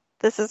because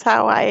this is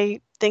how I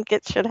think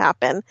it should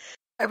happen.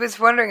 I was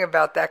wondering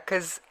about that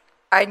because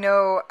I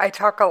know I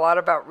talk a lot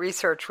about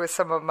research with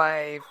some of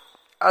my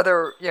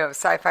other,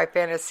 sci-fi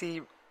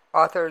fantasy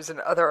authors and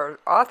other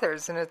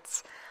authors, and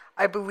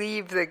I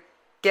believe that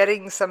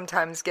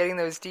sometimes getting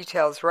those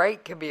details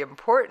right can be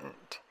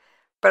important,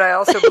 but I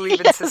also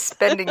believe in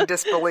suspending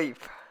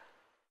disbelief.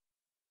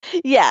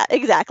 Yeah,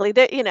 exactly.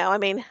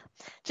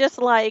 Just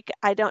like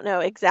I don't know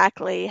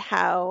exactly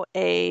how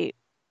a,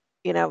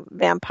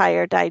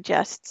 vampire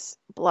digests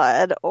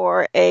blood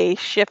or a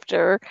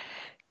shifter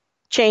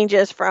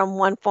changes from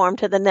one form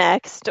to the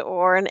next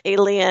or an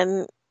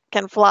alien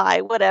can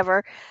fly,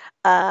 whatever.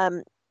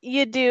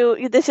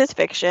 This is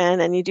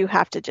fiction and you do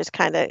have to just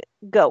kind of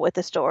go with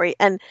the story.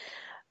 And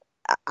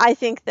I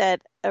think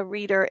that a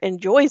reader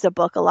enjoys a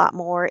book a lot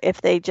more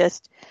if they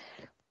just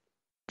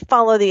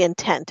follow the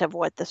intent of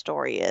what the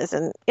story is.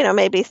 And,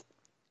 maybe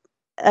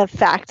a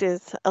fact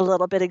is a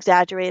little bit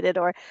exaggerated,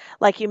 or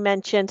like you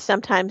mentioned,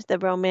 sometimes the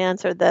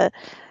romance or the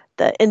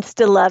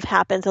insta love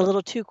happens a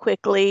little too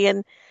quickly.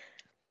 And,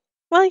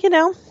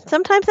 well,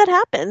 sometimes that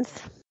happens.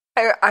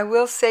 I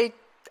will say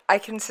I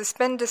can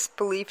suspend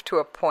disbelief to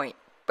a point,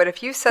 but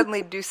if you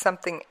suddenly do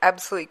something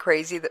absolutely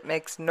crazy that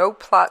makes no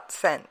plot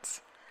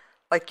sense,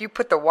 like you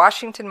put the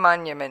Washington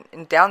Monument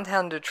in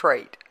downtown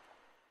Detroit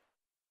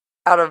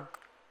out of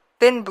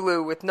thin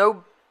blue with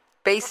no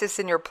basis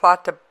in your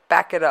plot to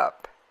back it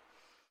up,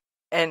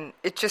 and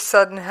it just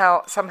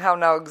somehow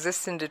now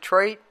exists in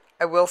Detroit,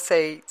 I will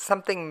say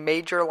something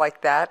major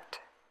like that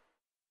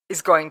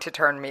is going to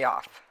turn me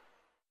off.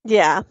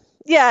 Yeah,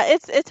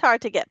 it's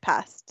hard to get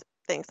past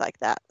things like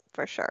that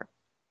for sure.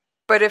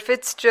 But if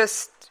it's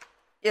just,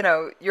 it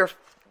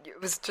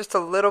was just a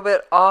little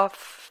bit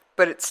off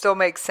but it still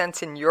makes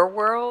sense in your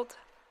world,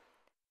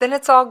 then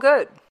it's all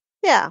good.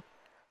 Yeah.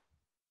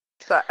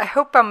 So I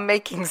hope I'm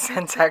making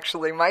sense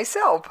actually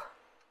myself.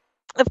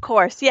 Of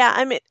course. Yeah.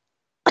 I mean,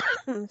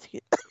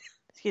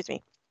 excuse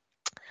me.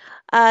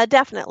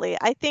 Definitely.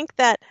 I think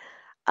that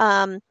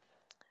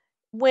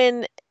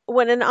when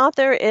an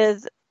author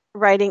is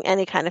writing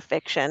any kind of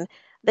fiction,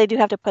 they do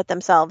have to put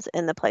themselves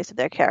in the place of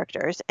their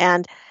characters,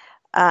 and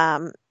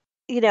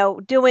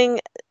doing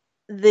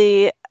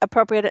the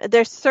appropriate.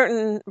 There's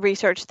certain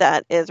research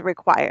that is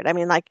required. I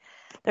mean, like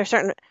there's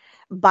certain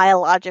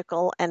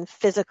biological and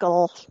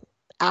physical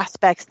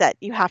aspects that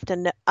you have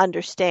to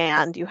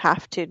understand. You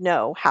have to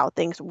know how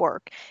things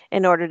work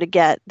in order to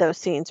get those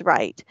scenes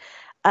right.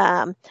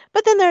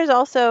 But then there's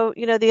also,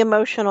 the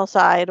emotional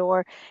side,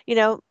 or,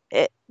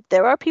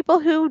 there are people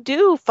who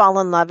do fall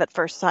in love at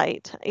first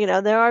sight.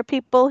 There are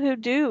people who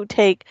do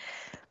take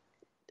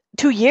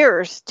 2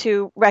 years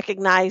to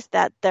recognize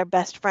that their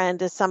best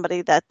friend is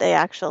somebody that they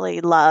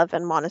actually love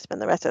and want to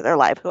spend the rest of their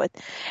life with.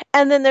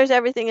 And then there's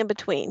everything in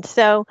between.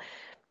 So,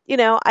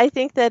 I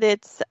think that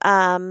it's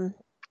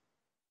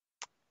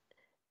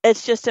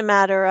just a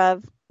matter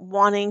of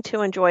wanting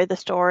to enjoy the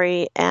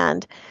story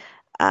and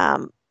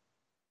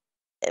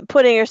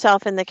putting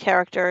yourself in the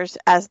characters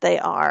as they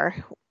are,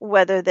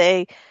 whether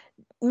they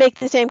make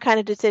the same kind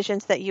of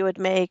decisions that you would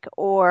make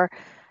or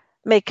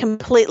make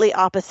completely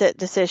opposite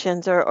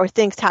decisions, or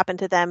things happen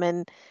to them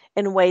in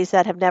ways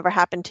that have never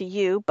happened to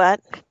you. But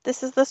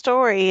this is the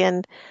story,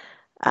 and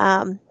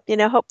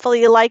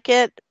hopefully you like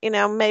it.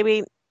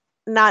 Maybe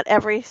not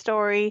every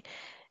story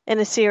in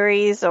a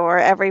series or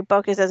every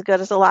book is as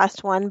good as the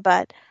last one,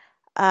 but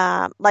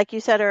like you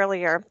said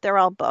earlier, they're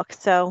all books,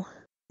 so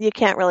you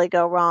can't really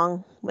go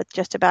wrong with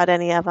just about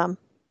any of them.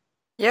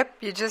 Yep,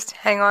 you just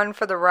hang on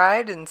for the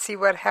ride and see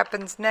what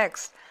happens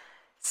next.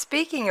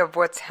 Speaking of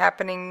what's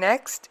happening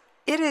next,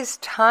 it is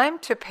time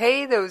to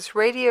pay those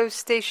radio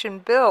station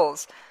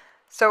bills.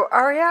 So,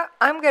 Aria,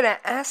 I'm going to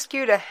ask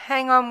you to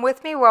hang on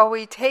with me while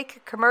we take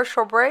a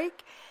commercial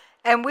break,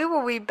 and we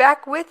will be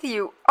back with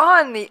you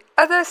on the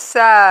other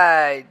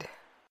side.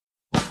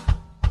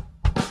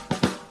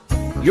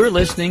 You're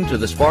listening to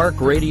the Spark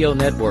Radio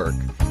Network,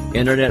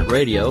 Internet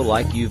radio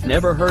like you've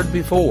never heard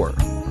before.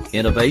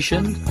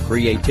 Innovation,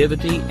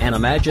 creativity, and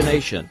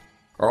imagination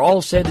are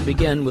all said to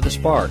begin with a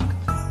spark.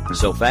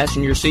 So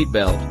fasten your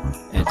seatbelt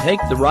and take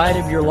the ride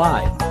of your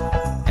life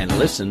and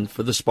listen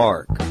for the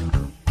spark.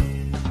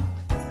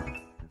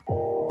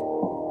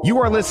 You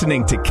are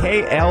listening to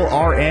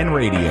KLRN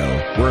Radio,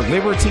 where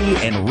liberty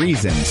and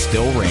reason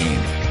still reign.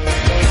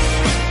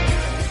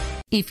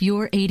 If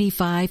you're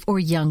 85 or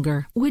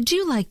younger, would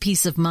you like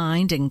peace of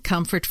mind and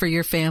comfort for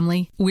your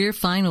family? We're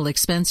Final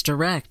Expense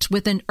Direct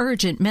with an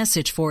urgent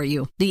message for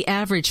you. The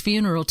average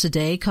funeral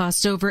today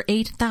costs over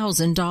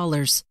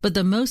 $8,000, but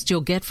the most you'll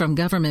get from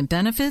government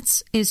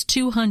benefits is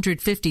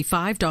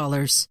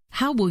 $255.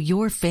 How will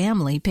your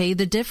family pay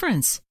the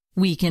difference?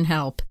 We can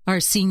help. Our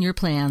senior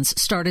plans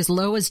start as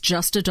low as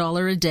just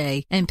 $1 a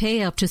day and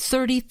pay up to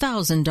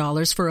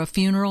 $30,000 for a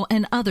funeral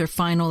and other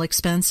final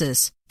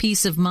expenses.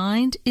 Peace of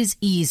mind is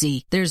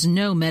easy. There's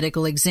no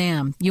medical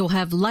exam. You'll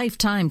have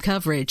lifetime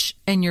coverage,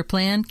 and your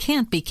plan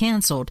can't be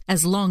canceled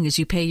as long as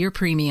you pay your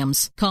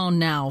premiums. Call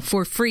now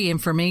for free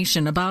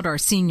information about our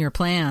senior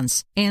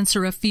plans.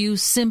 Answer a few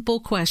simple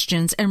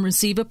questions and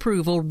receive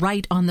approval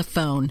right on the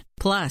phone.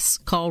 Plus,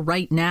 call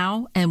right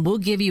now and we'll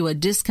give you a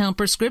discount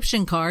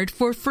prescription card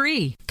for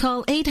free.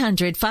 Call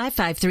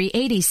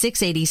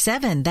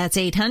 800-553-8687. That's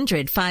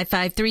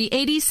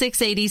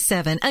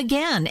 800-553-8687.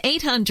 Again,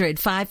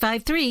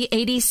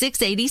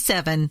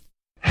 800-553-8687.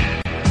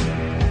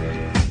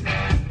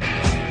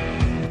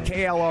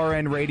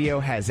 KLRN Radio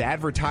has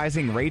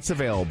advertising rates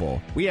available.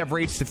 We have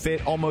rates to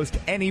fit almost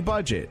any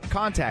budget.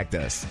 Contact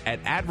us at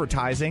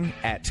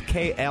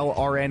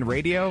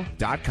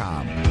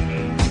advertising@klrnradio.com.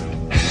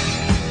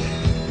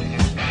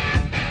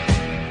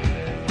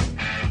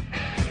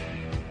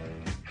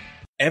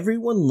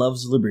 Everyone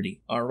loves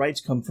liberty. Our rights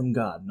come from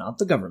God, not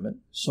the government.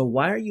 So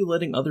why are you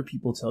letting other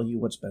people tell you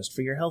what's best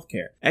for your health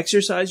care?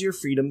 Exercise your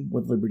freedom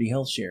with Liberty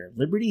Health Share.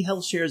 Liberty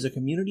Health Share is a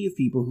community of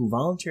people who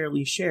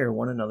voluntarily share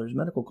one another's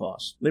medical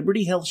costs.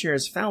 Liberty Health Share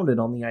is founded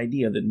on the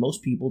idea that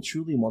most people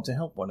truly want to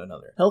help one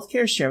another.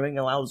 Healthcare sharing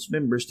allows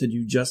members to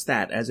do just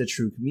that as a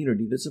true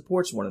community that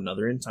supports one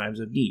another in times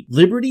of need.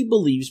 Liberty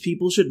believes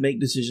people should make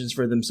decisions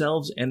for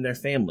themselves and their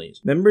families.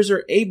 Members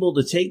are able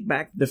to take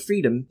back the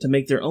freedom to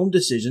make their own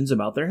decisions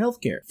about their health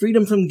care.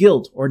 Freedom from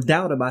guilt or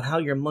doubt about how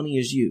your money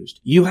is used.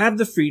 You have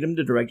the freedom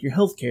to direct your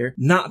health care,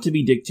 not to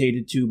be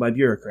dictated to by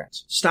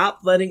bureaucrats.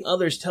 Stop letting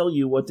others tell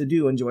you what to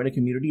do and join a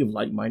community of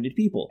like-minded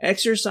people.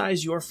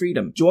 Exercise your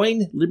freedom.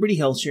 Join Liberty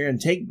Health Share and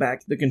take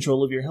back the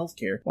control of your health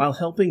care while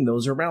helping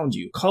those around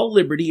you. Call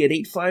Liberty at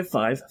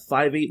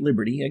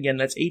 855-58-LIBERTY. Again,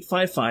 that's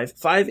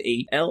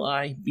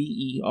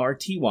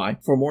 855-58-LIBERTY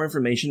for more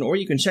information, or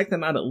you can check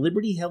them out at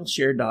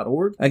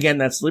libertyhealthshare.org. Again,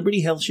 that's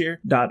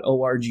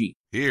libertyhealthshare.org.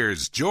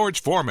 Here's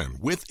George Foreman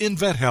with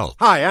InventHelp.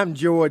 Hi, I'm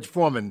George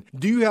Foreman.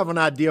 Do you have an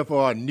idea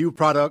for a new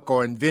product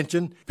or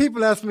invention?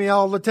 People ask me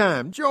all the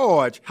time,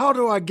 George, how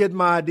do I get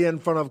my idea in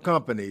front of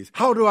companies?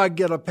 How do I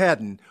get a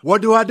patent?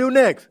 What do I do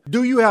next?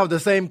 Do you have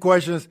the same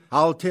questions?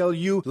 I'll tell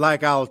you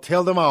like I'll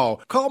tell them all.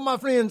 Call my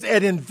friends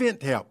at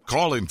InventHelp.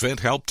 Call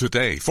InventHelp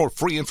today for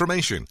free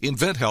information.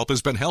 InventHelp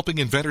has been helping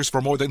inventors for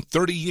more than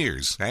 30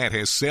 years and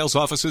has sales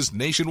offices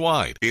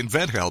nationwide.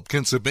 InventHelp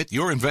can submit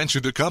your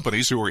invention to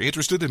companies who are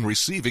interested in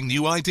receiving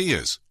new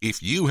ideas.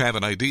 If you have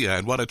an idea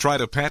and want to try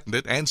to patent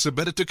it and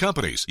submit it to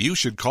companies, you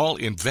should call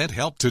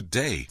InventHelp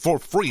today for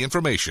free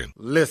information.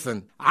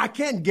 Listen, I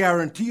can't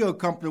guarantee a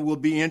company will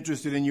be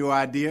interested in your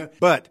idea,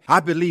 but I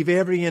believe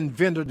every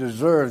inventor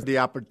deserves the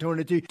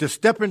opportunity to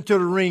step into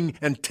the ring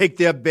and take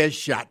their best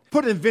shot.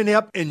 Put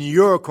InventHelp in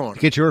your corner.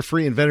 Get your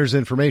free inventor's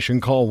information.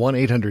 Call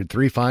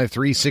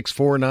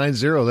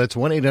 1-800-353-6490. That's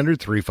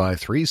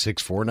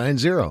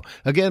 1-800-353-6490.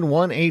 Again,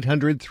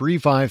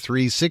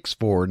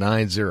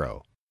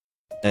 1-800-353-6490.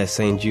 At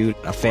St. Jude,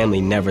 a family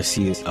never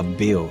sees a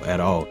bill at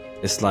all.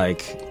 It's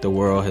like the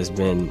world has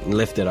been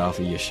lifted off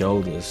of your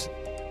shoulders.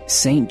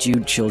 St.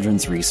 Jude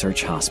Children's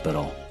Research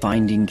Hospital.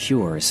 Finding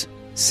cures.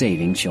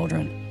 Saving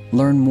children.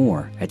 Learn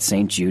more at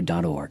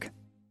stjude.org.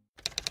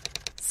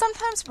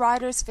 Sometimes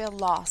writers feel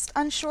lost,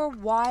 unsure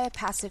why a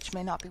passage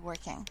may not be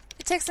working.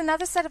 It takes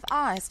another set of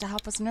eyes to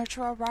help us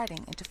nurture our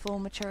writing into full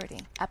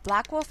maturity. At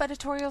Black Wolf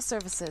Editorial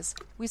Services,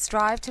 we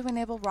strive to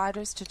enable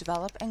writers to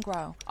develop and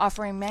grow,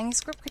 offering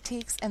manuscript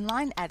critiques and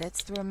line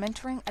edits through a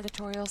mentoring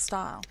editorial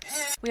style.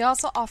 We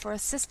also offer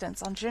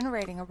assistance on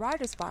generating a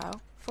writer's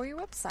bio for your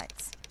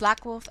websites.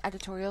 Black Wolf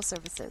Editorial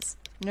Services,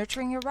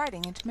 nurturing your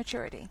writing into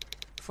maturity.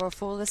 For a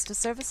full list of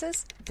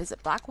services,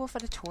 visit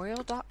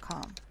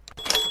blackwolfeditorial.com.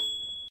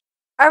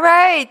 All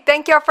right,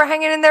 thank y'all for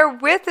hanging in there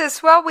with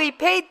us while we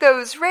paid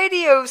those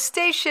radio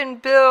station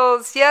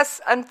bills. Yes,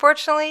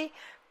 unfortunately,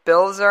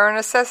 bills are a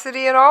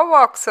necessity in all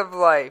walks of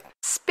life.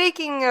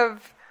 Speaking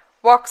of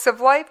walks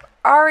of life,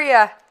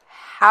 Aria,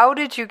 how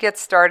did you get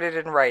started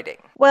in writing?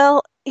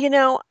 Well,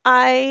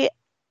 I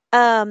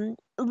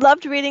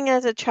loved reading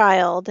as a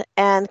child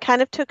and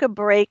kind of took a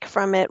break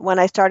from it when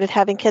I started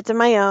having kids of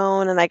my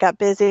own and I got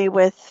busy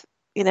with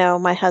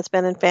my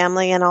husband and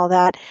family and all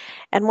that.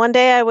 And one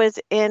day I was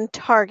in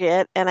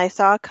Target and I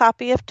saw a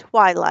copy of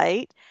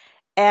Twilight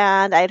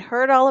and I'd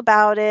heard all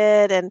about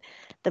it and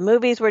the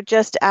movies were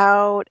just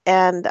out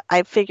and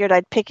I figured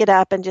I'd pick it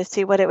up and just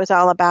see what it was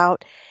all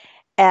about.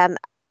 And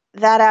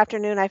that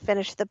afternoon I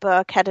finished the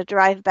book, had to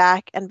drive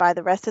back and buy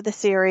the rest of the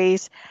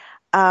series.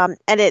 And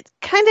it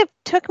kind of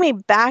took me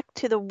back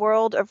to the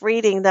world of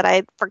reading that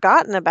I'd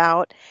forgotten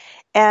about.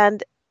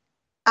 And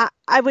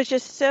I was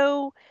just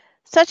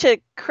such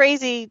a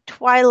crazy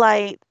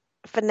Twilight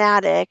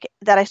fanatic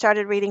that I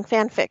started reading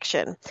fan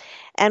fiction.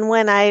 And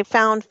when I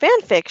found fan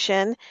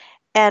fiction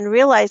and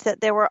realized that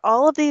there were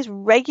all of these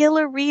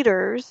regular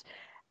readers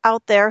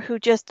out there who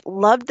just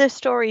loved the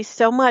story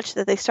so much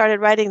that they started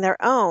writing their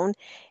own,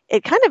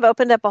 it kind of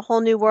opened up a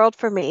whole new world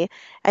for me.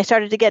 I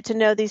started to get to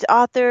know these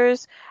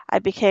authors. I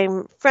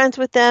became friends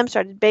with them,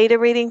 started beta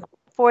reading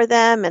for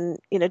them and,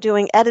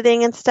 doing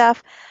editing and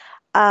stuff.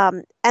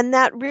 And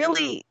that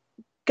really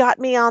got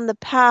me on the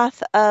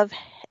path of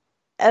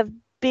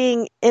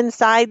being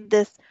inside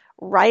this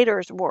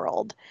writer's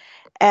world.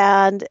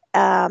 And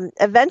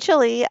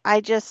eventually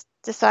I just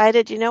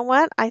decided, you know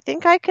what, I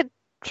think I could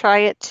try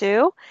it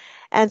too.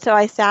 And so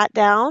I sat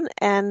down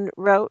and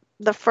wrote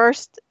the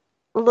first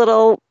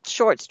little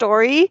short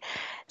story,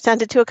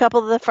 sent it to a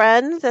couple of the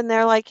friends, and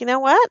they're like, you know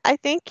what, I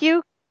think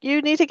you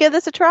need to give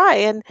this a try.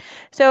 And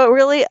so it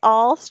really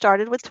all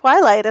started with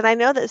Twilight. And I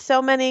know that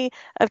so many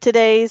of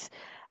today's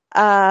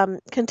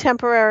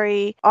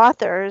contemporary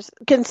authors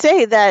can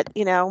say that,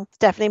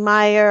 Stephanie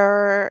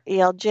Meyer,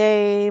 E.L.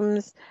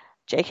 James,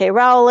 J.K.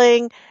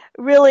 Rowling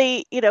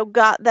really,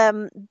 got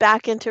them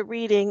back into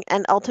reading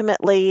and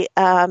ultimately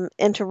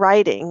into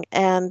writing.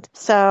 And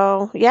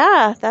so,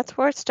 yeah, that's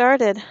where it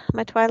started,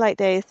 my Twilight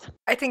days.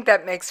 I think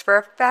that makes for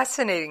a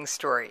fascinating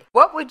story.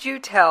 What would you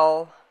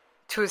tell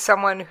to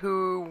someone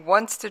who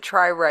wants to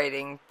try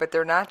writing, but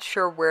they're not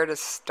sure where to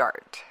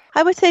start?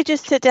 I would say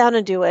just sit down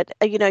and do it.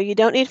 You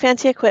don't need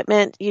fancy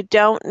equipment.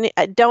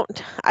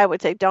 I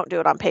would say don't do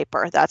it on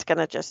paper. That's going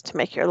to just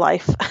make your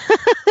life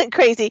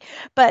crazy.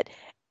 But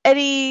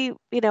any,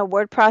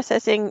 word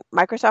processing,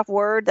 Microsoft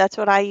Word, that's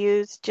what I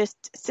use. Just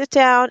sit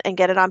down and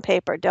get it on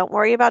paper. Don't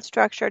worry about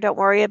structure. Don't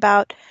worry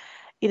about,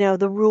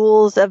 the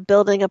rules of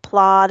building a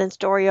plot and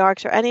story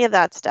arcs or any of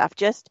that stuff.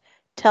 Just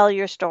tell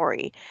your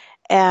story.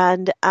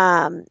 And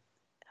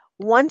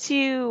once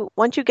you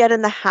get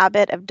in the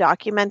habit of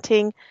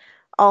documenting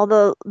all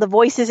the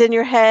voices in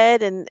your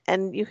head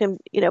and you can,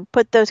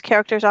 put those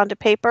characters onto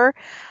paper,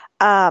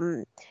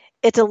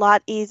 it's a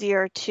lot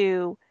easier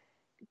to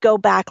go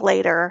back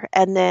later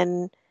and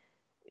then,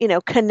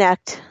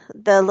 connect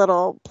the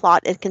little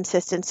plot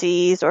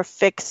inconsistencies or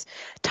fix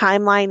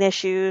timeline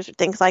issues,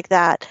 things like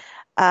that.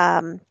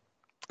 I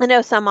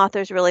know some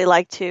authors really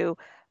like to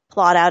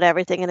plot out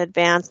everything in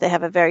advance. They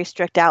have a very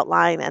strict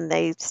outline and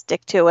they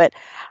stick to it.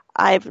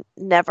 I've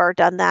never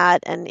done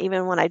that. And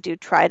even when I do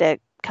try to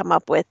come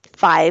up with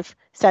 5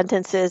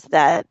 sentences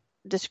that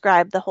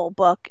describe the whole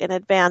book in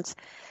advance,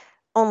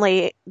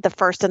 only the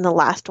first and the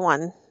last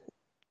one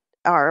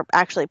are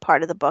actually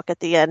part of the book at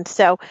the end.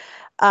 So,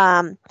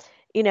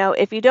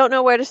 if you don't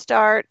know where to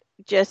start,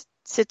 just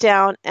sit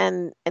down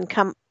and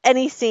come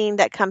any scene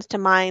that comes to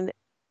mind,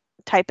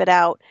 type it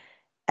out,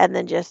 and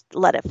then just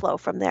let it flow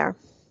from there.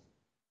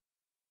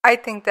 I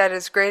think that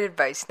is great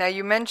advice. Now,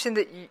 you mentioned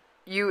that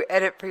you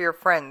edit for your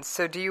friends.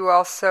 So do you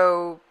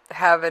also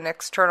have an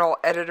external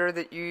editor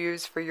that you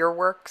use for your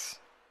works?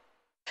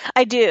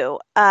 I do.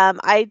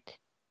 I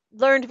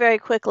learned very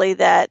quickly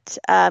that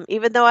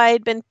even though I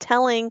had been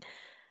telling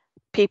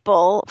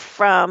people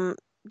from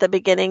the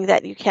beginning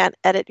that you can't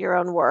edit your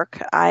own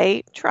work,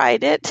 I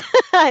tried it.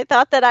 I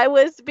thought that I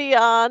was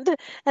beyond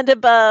and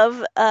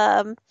above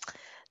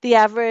the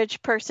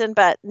average person,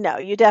 but no,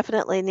 you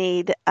definitely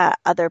need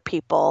other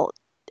people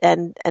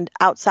and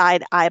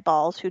outside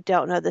eyeballs who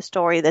don't know the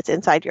story that's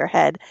inside your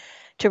head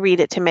to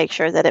read it, to make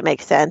sure that it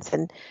makes sense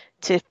and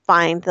to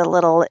find the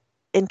little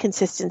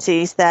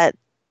inconsistencies that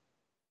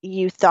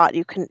you thought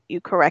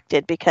you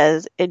corrected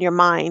because in your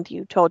mind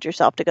you told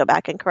yourself to go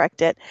back and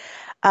correct it.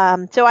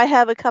 So I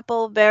have a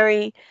couple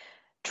very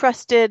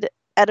trusted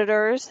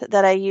editors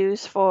that I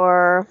use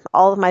for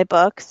all of my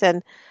books,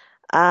 and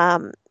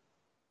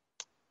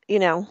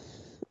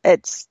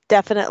it's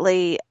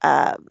definitely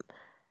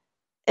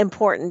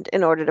important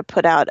in order to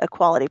put out a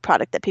quality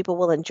product that people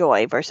will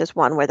enjoy versus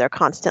one where they're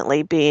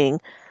constantly being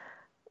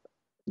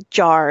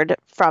jarred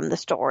from the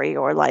story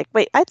or like,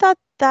 wait, I thought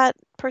that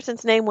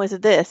person's name was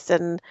this,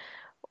 and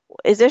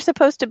is there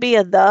supposed to be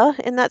a "the"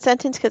 in that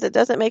sentence? Because it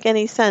doesn't make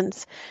any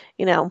sense.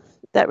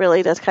 That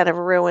really does kind of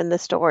ruin the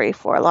story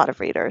for a lot of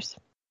readers.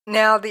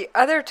 Now, the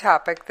other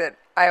topic that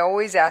I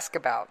always ask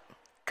about,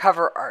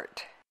 cover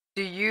art.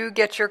 Do you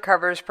get your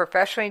covers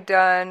professionally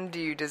done? Do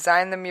you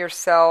design them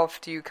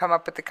yourself? Do you come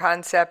up with the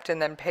concept and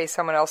then pay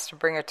someone else to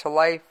bring it to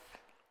life?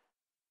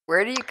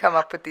 Where do you come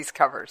up with these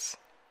covers?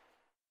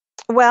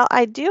 Well,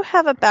 I do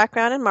have a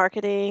background in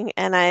marketing,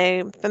 and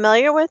I'm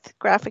familiar with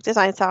graphic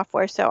design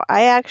software, so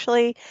I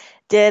actually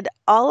did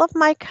all of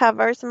my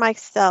covers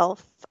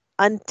myself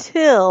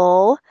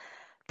until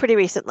pretty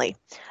recently.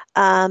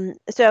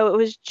 So it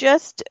was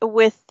just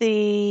with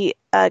the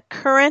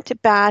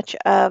current batch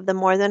of the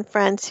More Than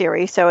Friends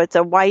series. So it's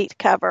a white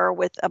cover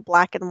with a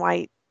black and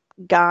white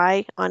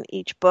guy on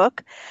each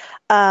book.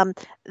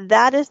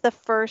 That is the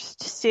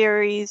first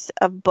series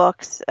of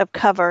books, of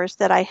covers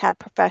that I had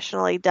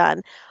professionally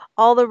done.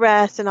 All the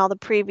rest and all the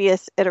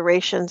previous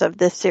iterations of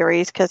this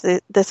series, because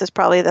this is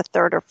probably the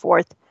 3rd or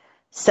 4th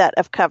set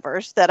of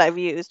covers that I've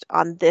used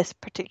on this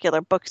particular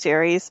book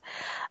series,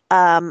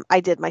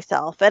 I did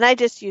myself. And I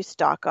just used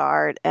stock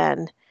art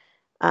and,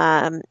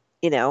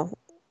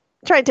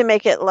 tried to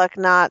make it look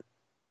not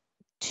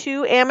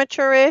too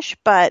amateurish,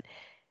 but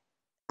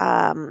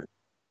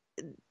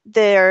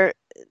the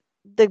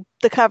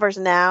covers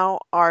now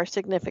are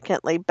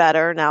significantly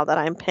better now that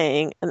I'm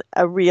paying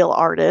a real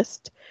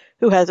artist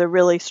who has a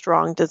really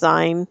strong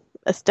design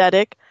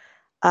aesthetic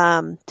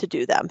to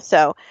do them.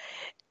 So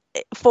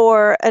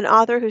for an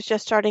author who's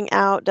just starting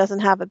out,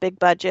 doesn't have a big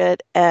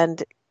budget,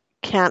 and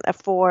can't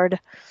afford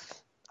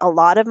a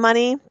lot of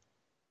money,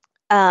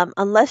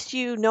 unless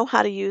you know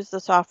how to use the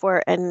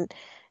software and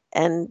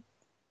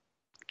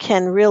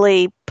can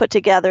really put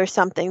together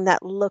something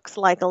that looks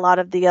like a lot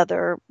of the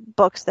other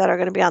books that are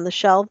going to be on the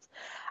shelves,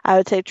 I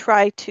would say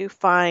try to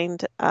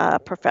find a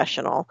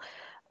professional.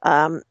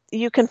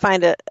 You can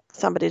find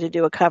somebody to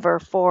do a cover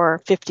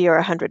for $50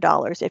 or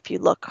 $100 if you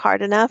look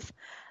hard enough.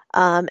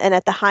 And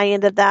at the high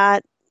end of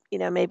that,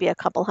 maybe a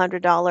couple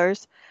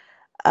 $100.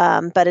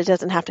 But it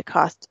doesn't have to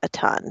cost a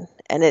ton.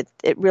 And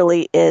it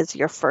really is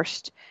your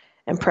first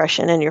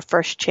impression and your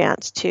first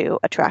chance to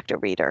attract a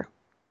reader.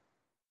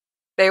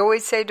 They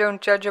always say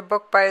don't judge a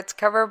book by its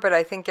cover, but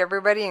I think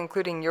everybody,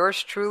 including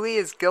yours truly,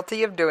 is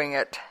guilty of doing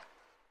it.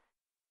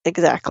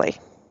 Exactly.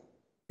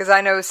 Because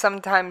I know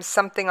sometimes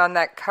something on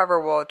that cover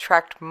will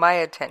attract my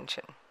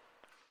attention.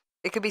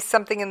 It could be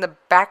something in the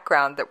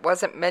background that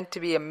wasn't meant to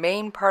be a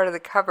main part of the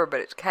cover, but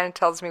it kind of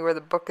tells me where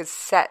the book is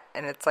set,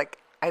 and it's like,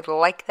 I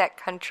like that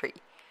country,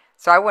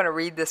 so I want to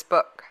read this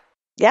book.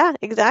 Yeah,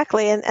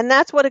 exactly. And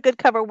that's what a good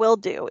cover will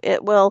do.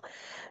 It will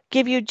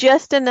give you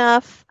just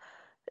enough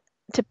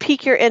to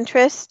pique your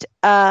interest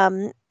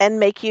and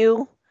make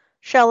you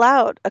shell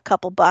out a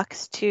couple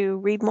bucks to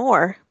read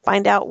more,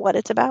 find out what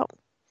it's about.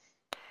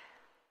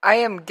 I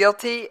am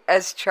guilty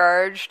as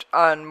charged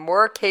on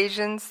more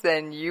occasions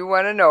than you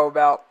want to know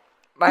about.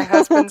 My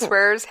husband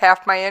swears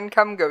half my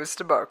income goes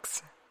to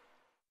books.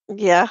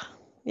 Yeah,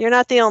 you're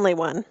not the only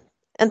one.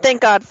 And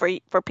thank God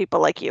for people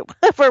like you,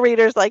 for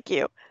readers like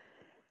you.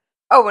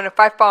 Oh, and if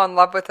I fall in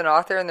love with an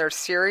author and their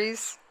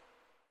series,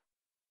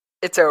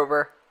 it's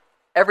over.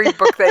 Every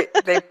book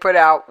they put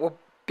out will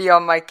be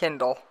on my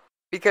Kindle.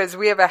 Because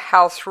we have a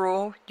house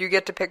rule. You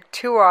get to pick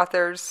 2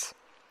 authors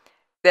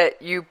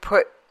that you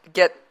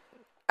get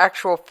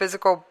actual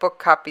physical book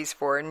copies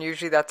for, and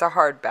usually that's a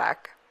hardback.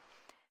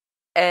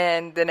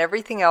 and then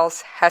everything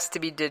else has to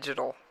be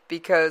digital.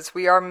 Because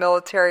we are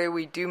military,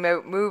 we do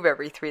move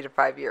every 3 to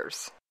 5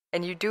 years.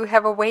 And you do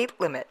have a weight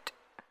limit.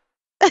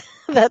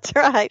 That's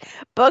right.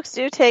 Books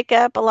do take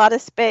up a lot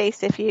of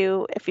space if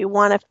you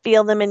want to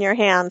feel them in your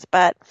hands,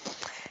 but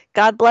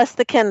God bless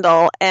the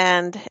Kindle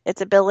and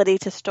its ability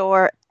to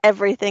store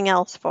everything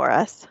else for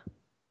us.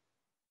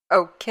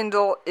 Oh,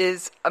 Kindle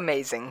is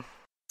amazing.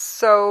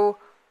 So,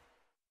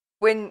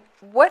 do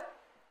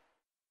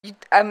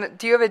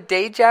you have a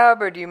day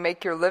job, or do you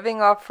make your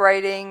living off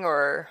writing,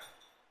 or?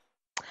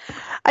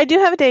 I do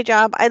have a day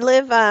job. I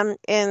live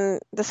in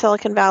the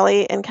Silicon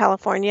Valley in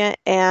California,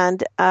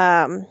 and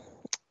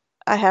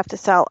I have to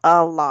sell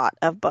a lot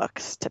of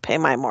books to pay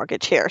my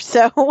mortgage here.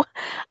 So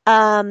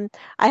I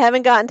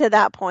haven't gotten to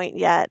that point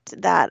yet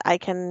that I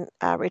can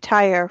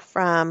retire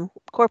from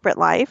corporate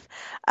life.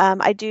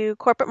 I do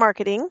corporate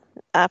marketing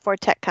for a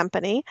tech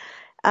company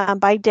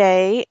by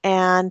day,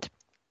 and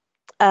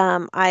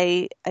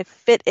I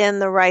fit in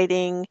the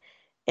writing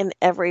in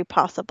every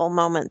possible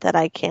moment that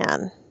I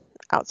can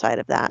outside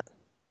of that.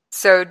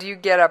 So do you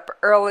get up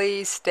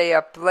early, stay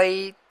up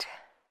late?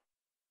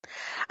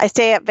 I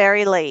stay up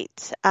very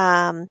late.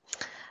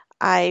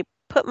 I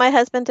put my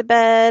husband to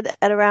bed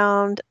at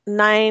around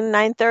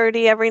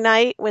 9:30 every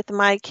night with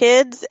my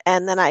kids,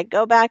 and then I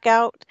go back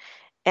out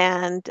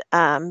and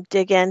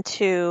dig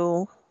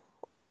into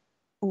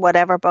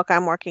whatever book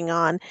I'm working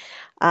on.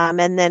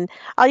 And then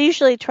I'll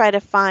usually try to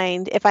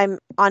find, if I'm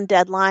on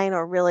deadline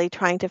or really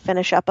trying to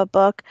finish up a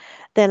book,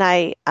 then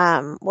I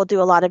will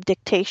do a lot of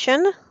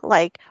dictation,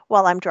 like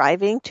while I'm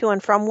driving to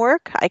and from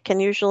work. I can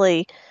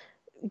usually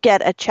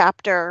get a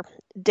chapter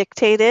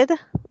dictated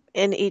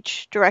in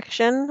each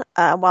direction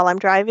while I'm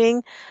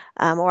driving,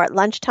 or at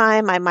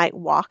lunchtime I might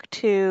walk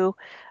to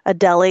a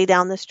deli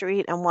down the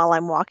street, and while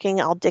I'm walking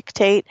I'll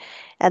dictate,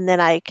 and then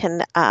I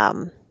can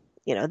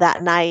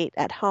that night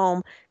at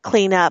home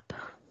clean up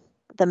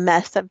the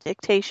mess of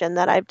dictation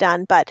that I've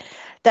done. But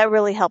that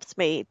really helps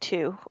me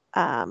to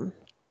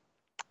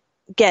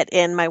get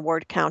in my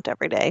word count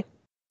every day.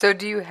 So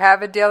do you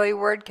have a daily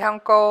word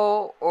count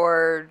goal,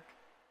 or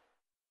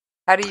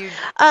how do you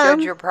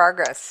judge your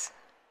progress?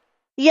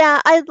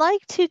 Yeah, I'd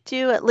like to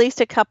do at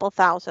least a couple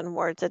thousand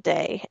words a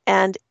day.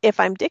 And if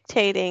I'm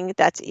dictating,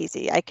 that's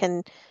easy.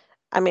 On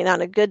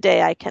a good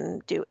day, I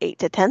can do 8,000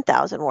 to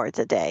 10,000 words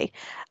a day.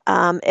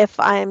 If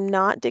I'm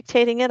not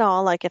dictating at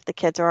all, like if the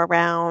kids are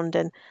around,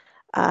 and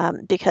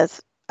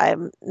because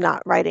I'm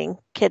not writing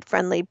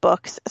kid-friendly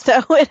books,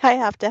 so I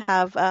have to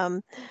have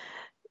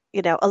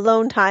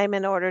alone time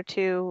in order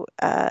to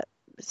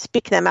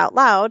speak them out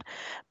loud.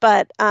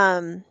 But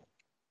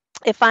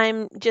if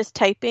I'm just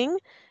typing,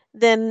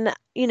 then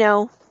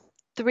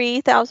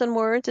 3,000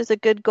 words is a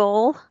good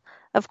goal.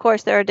 Of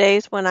course, there are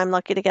days when I'm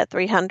lucky to get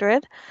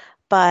 300,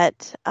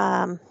 but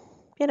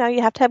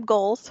you have to have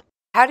goals.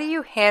 How do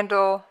you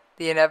handle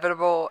the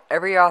inevitable,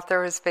 every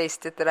author has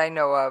faced it that I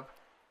know of,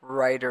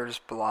 writer's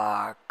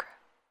block?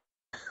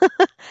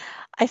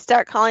 I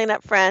start calling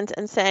up friends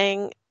and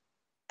saying,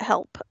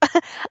 help.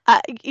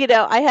 I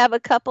have a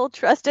couple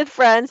trusted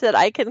friends that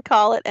I can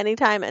call at any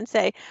time and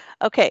say,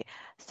 okay,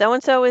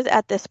 so-and-so is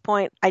at this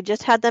point. I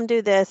just had them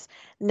do this.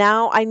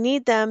 Now I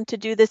need them to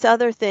do this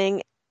other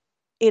thing,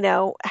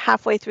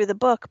 halfway through the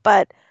book.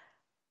 But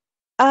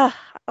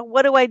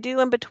what do I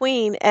do in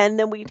between? And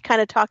then we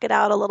kind of talk it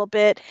out a little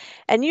bit.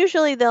 And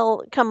usually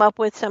they'll come up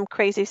with some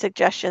crazy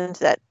suggestions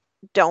that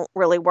don't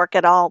really work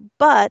at all.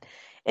 But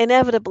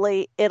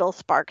inevitably, it'll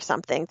spark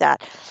something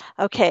that,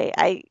 okay,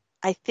 I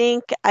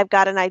think I've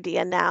got an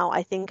idea now.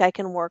 I think I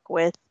can work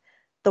with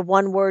the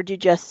one word you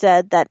just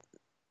said that,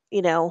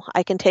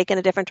 I can take in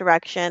a different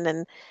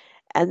direction,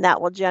 and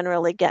that will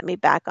generally get me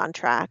back on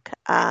track.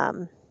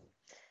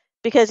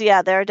 Because,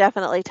 there are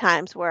definitely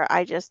times where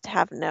I just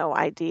have no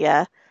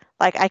idea.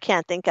 Like, I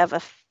can't think of a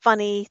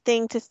funny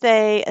thing to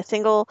say, a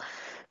single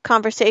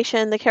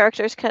conversation the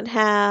characters can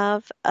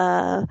have,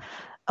 a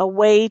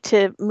way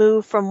to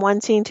move from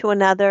one scene to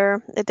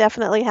another. It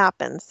definitely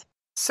happens.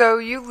 So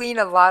you lean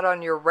a lot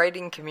on your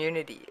writing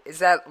community. Is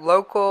that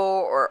local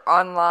or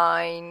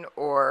online,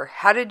 or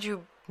how did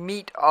you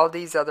meet all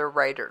these other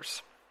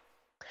writers?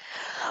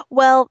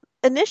 Well,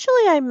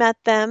 initially I met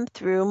them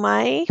through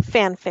my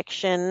fan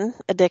fiction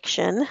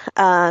addiction,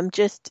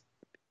 just,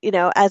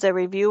 as a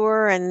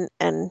reviewer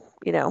and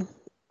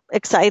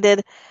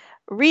excited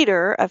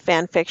reader of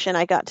fan fiction.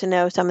 I got to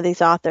know some of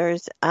these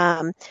authors,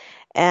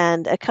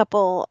 and a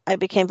couple I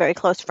became very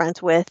close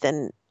friends with,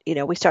 and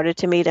we started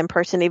to meet in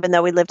person, even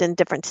though we lived in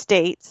different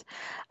states.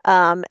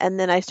 And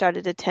then I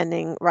started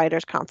attending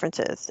writers'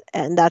 conferences,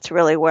 and that's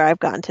really where I've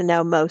gotten to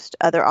know most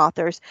other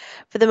authors.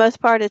 For the most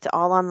part, it's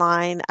all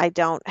online. I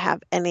don't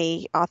have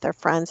any author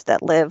friends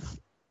that live,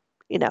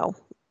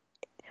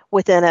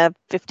 within a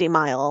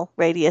 50-mile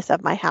radius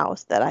of my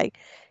house that I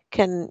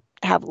can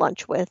have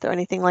lunch with or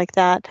anything like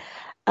that,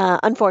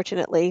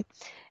 unfortunately.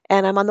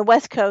 And I'm on the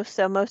West Coast,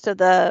 so most of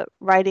the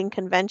writing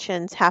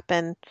conventions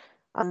happen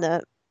on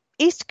the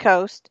East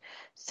Coast,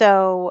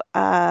 so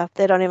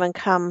they don't even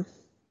come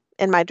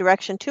in my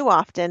direction too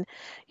often.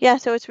 Yeah,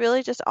 so it's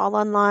really just all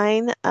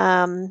online.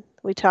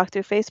 We talk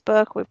through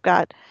Facebook. We've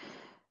got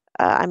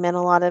I'm in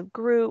a lot of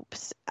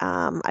groups.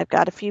 I've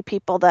got a few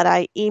people that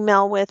I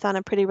email with on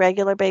a pretty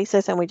regular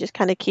basis, and we just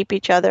kind of keep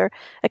each other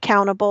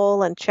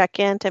accountable and check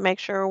in to make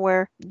sure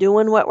we're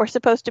doing what we're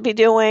supposed to be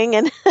doing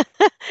and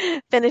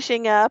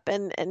finishing up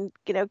and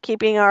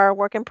keeping our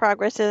work in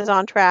progresses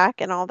on track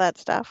and all that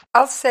stuff.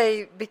 I'll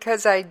say,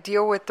 because I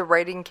deal with the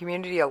writing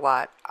community a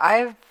lot,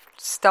 I've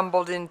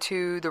stumbled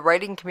into the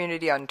writing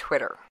community on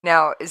Twitter.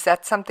 Now, is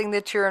that something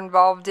that you're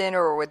involved in,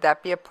 or would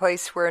that be a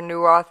place where a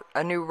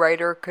new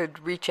writer could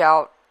reach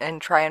out and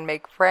try and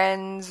make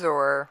friends?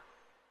 Or,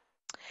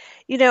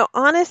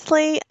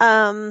 honestly,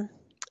 I've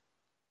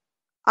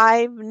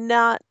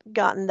not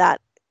gotten that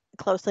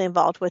closely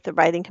involved with the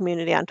writing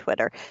community on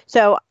Twitter.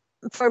 So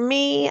for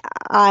me,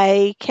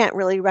 I can't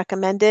really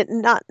recommend it.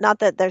 Not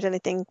that there's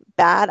anything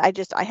bad. I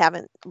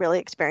haven't really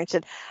experienced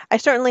it. I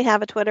certainly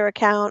have a Twitter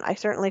account. I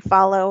certainly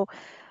follow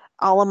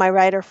all of my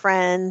writer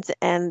friends,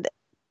 and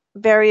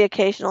very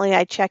occasionally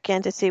I check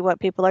in to see what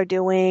people are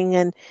doing,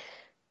 and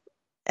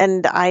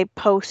I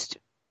post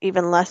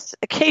even less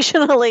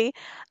occasionally,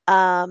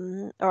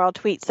 or I'll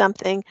tweet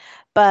something.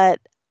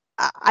 But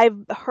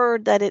I've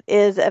heard that it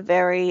is a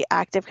very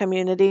active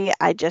community.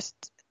 I just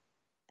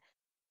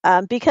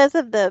because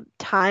of the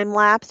time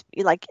lapse,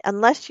 like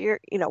unless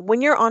when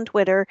you're on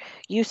Twitter,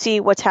 you see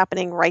what's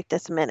happening right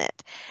this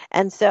minute.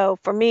 And so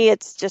for me,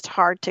 it's just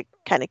hard to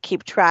kind of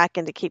keep track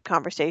and to keep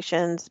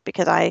conversations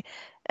because I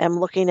am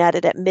looking at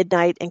it at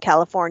midnight in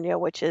California,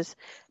 which is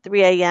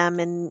 3 a.m.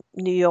 in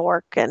New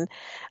York. And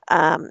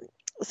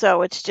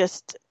so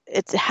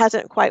it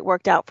hasn't quite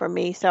worked out for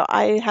me. So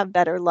I have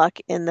better luck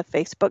in the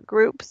Facebook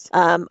groups,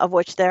 of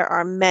which there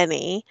are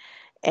many.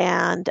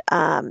 And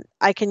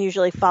I can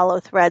usually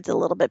follow threads a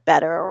little bit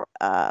better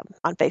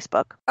on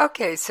Facebook.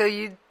 Okay, so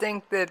you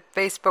think that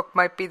Facebook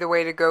might be the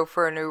way to go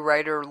for a new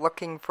writer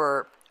looking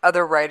for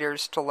other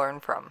writers to learn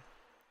from?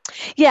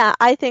 Yeah,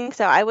 I think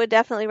so. I would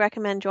definitely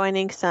recommend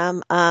joining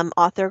some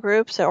author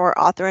groups or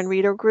author and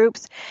reader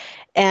groups,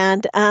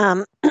 and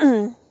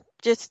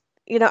just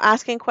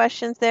asking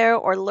questions there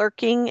or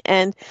lurking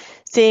and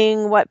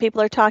seeing what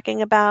people are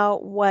talking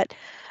about,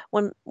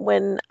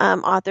 when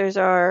authors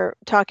are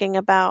talking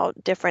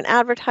about different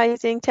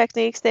advertising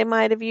techniques they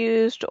might have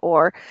used,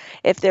 or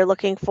if they're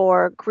looking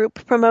for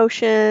group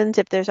promotions,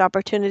 if there's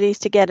opportunities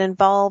to get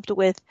involved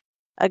with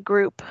a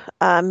group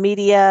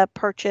media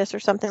purchase or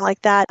something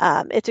like that.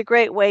 It's a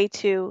great way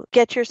to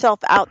get yourself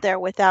out there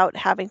without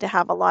having to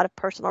have a lot of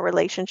personal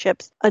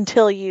relationships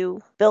until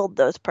you build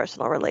those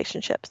personal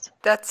relationships.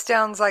 That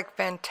sounds like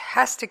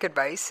fantastic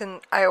advice,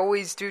 and I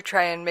always do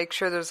try and make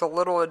sure there's a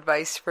little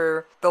advice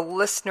for the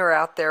listener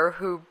out there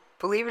who,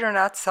 believe it or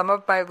not, some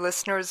of my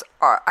listeners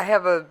I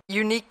have a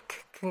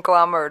unique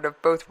conglomerate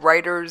of both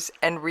writers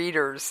and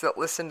readers that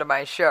listen to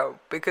my show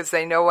because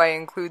they know I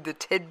include the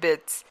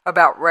tidbits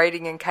about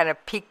writing and kind of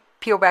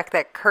peel back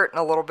that curtain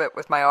a little bit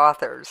with my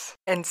authors.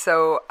 And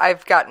so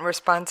I've gotten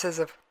responses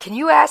of, can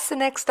you ask the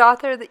next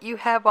author that you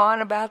have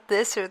on about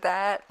this or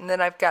that? And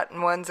then I've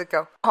gotten ones that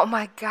go, oh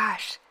my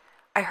gosh,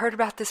 I heard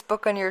about this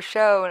book on your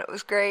show and it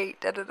was great.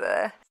 Da, da,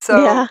 da.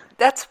 So yeah.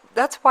 That's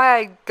why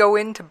I go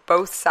into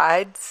both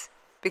sides,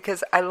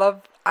 because I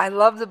love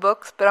the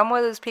books, but I'm one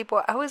of those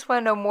people, I always want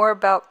to know more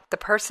about the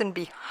person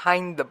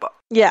behind the book.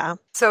 Yeah.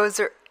 So is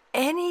there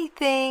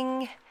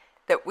anything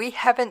that we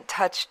haven't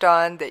touched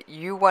on that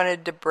you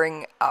wanted to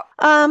bring up?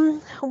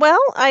 Well,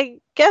 I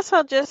guess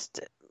I'll just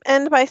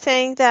end by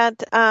saying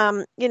that,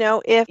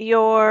 if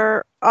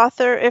your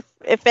author,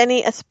 if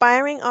any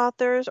aspiring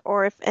authors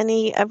or if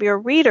any of your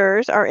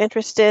readers are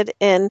interested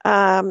in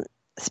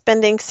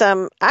spending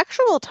some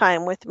actual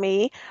time with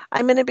me,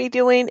 I'm going to be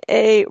doing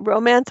a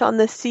Romance on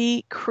the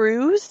Sea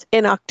cruise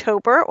in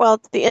October. Well,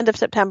 it's the end of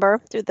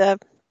September through the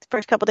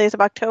first couple days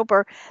of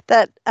October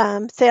that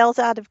sails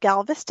out of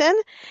Galveston.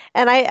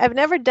 And I've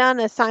never done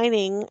a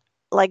signing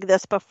like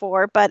this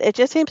before, but it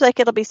just seems like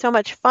it'll be so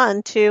much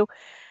fun to,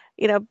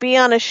 be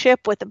on a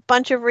ship with a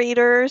bunch of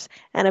readers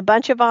and a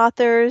bunch of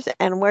authors,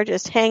 and we're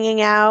just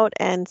hanging out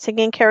and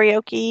singing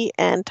karaoke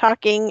and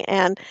talking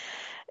and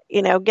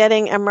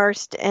getting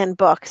immersed in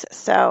books.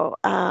 So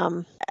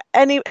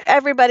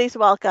everybody's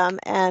welcome,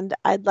 and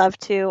I'd love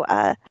to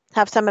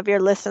have some of your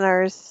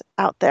listeners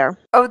out there.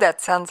 Oh,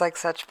 that sounds like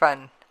such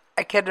fun.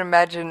 I can't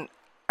imagine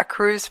a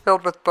cruise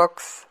filled with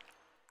books.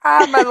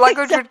 My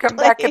luggage would come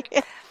back.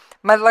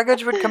 My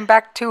luggage would come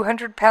back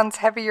 200 pounds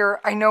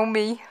heavier. I know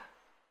me.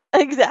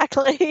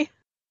 Exactly.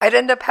 I'd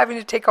end up having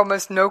to take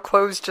almost no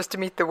clothes just to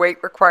meet the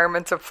weight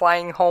requirements of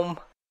flying home.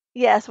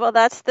 Yes, well,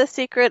 that's the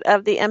secret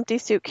of the empty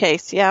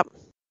suitcase. Yep.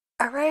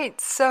 All right,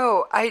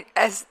 so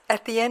as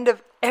at the end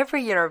of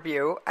every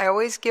interview, I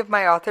always give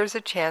my authors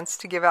a chance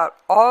to give out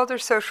all their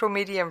social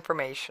media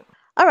information.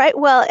 All right,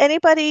 well,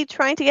 anybody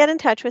trying to get in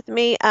touch with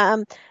me,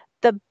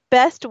 the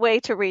best way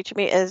to reach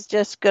me is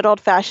just good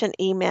old-fashioned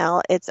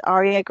email. It's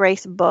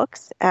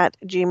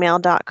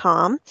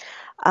ariagracebooks@gmail.com.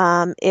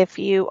 If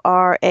you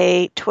are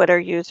a Twitter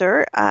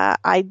user,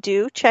 I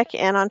do check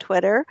in on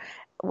Twitter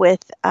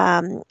with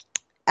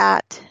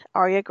at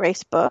Aria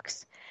Grace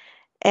Books.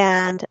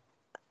 And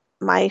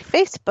my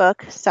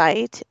Facebook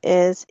site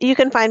is, you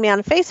can find me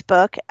on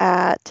Facebook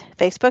at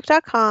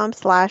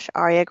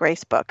facebook.com/Aria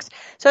Grace Books.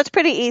 So it's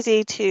pretty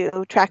easy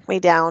to track me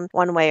down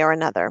one way or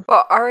another.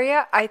 Well,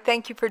 Aria, I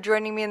thank you for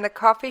joining me in the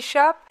coffee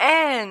shop.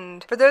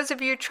 And for those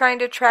of you trying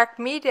to track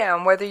me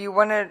down, whether you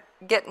want to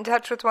get in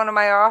touch with one of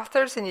my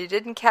authors and you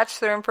didn't catch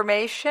their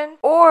information,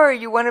 or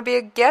you want to be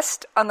a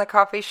guest on the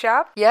coffee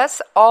shop,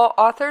 yes, all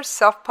authors,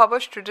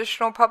 self-published,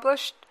 traditional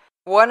published,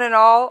 one and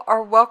all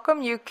are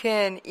welcome. You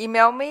can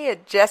email me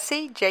at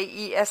Jessie,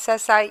 Jessie, at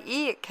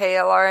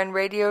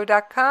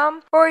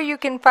KLRNRadio.com, or you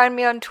can find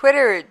me on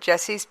Twitter at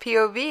Jessie's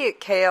POV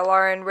at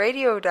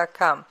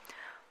KLRNRadio.com.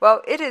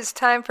 Well, it is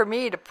time for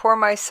me to pour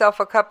myself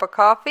a cup of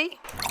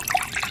coffee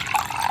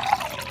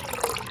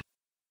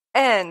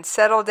and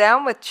settle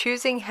down with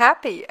choosing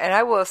happy. And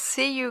I will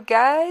see you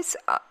guys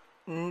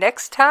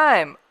next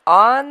time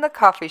on the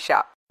coffee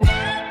shop.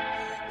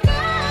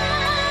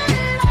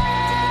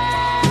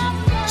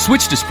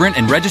 Switch to Sprint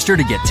and register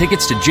to get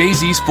tickets to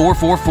Jay-Z's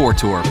 444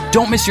 tour.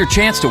 Don't miss your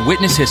chance to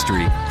witness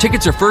history.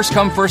 Tickets are first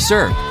come, first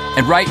served.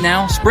 And right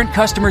now, Sprint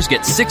customers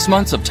get 6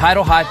 months of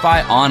Tidal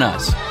Hi-Fi on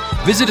us.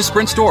 Visit a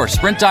Sprint store,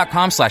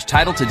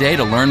 sprint.com/Tidal today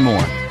to learn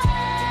more.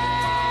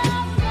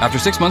 After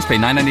 6 months, pay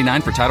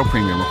 $9.99 for Tidal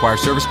Premium.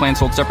 Requires service plan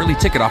sold separately.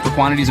 Ticket offer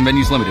quantities and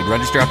venues limited.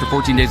 Register after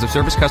 14 days of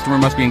service. Customer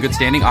must be in good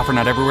standing. Offer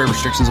not everywhere.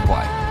 Restrictions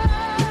apply.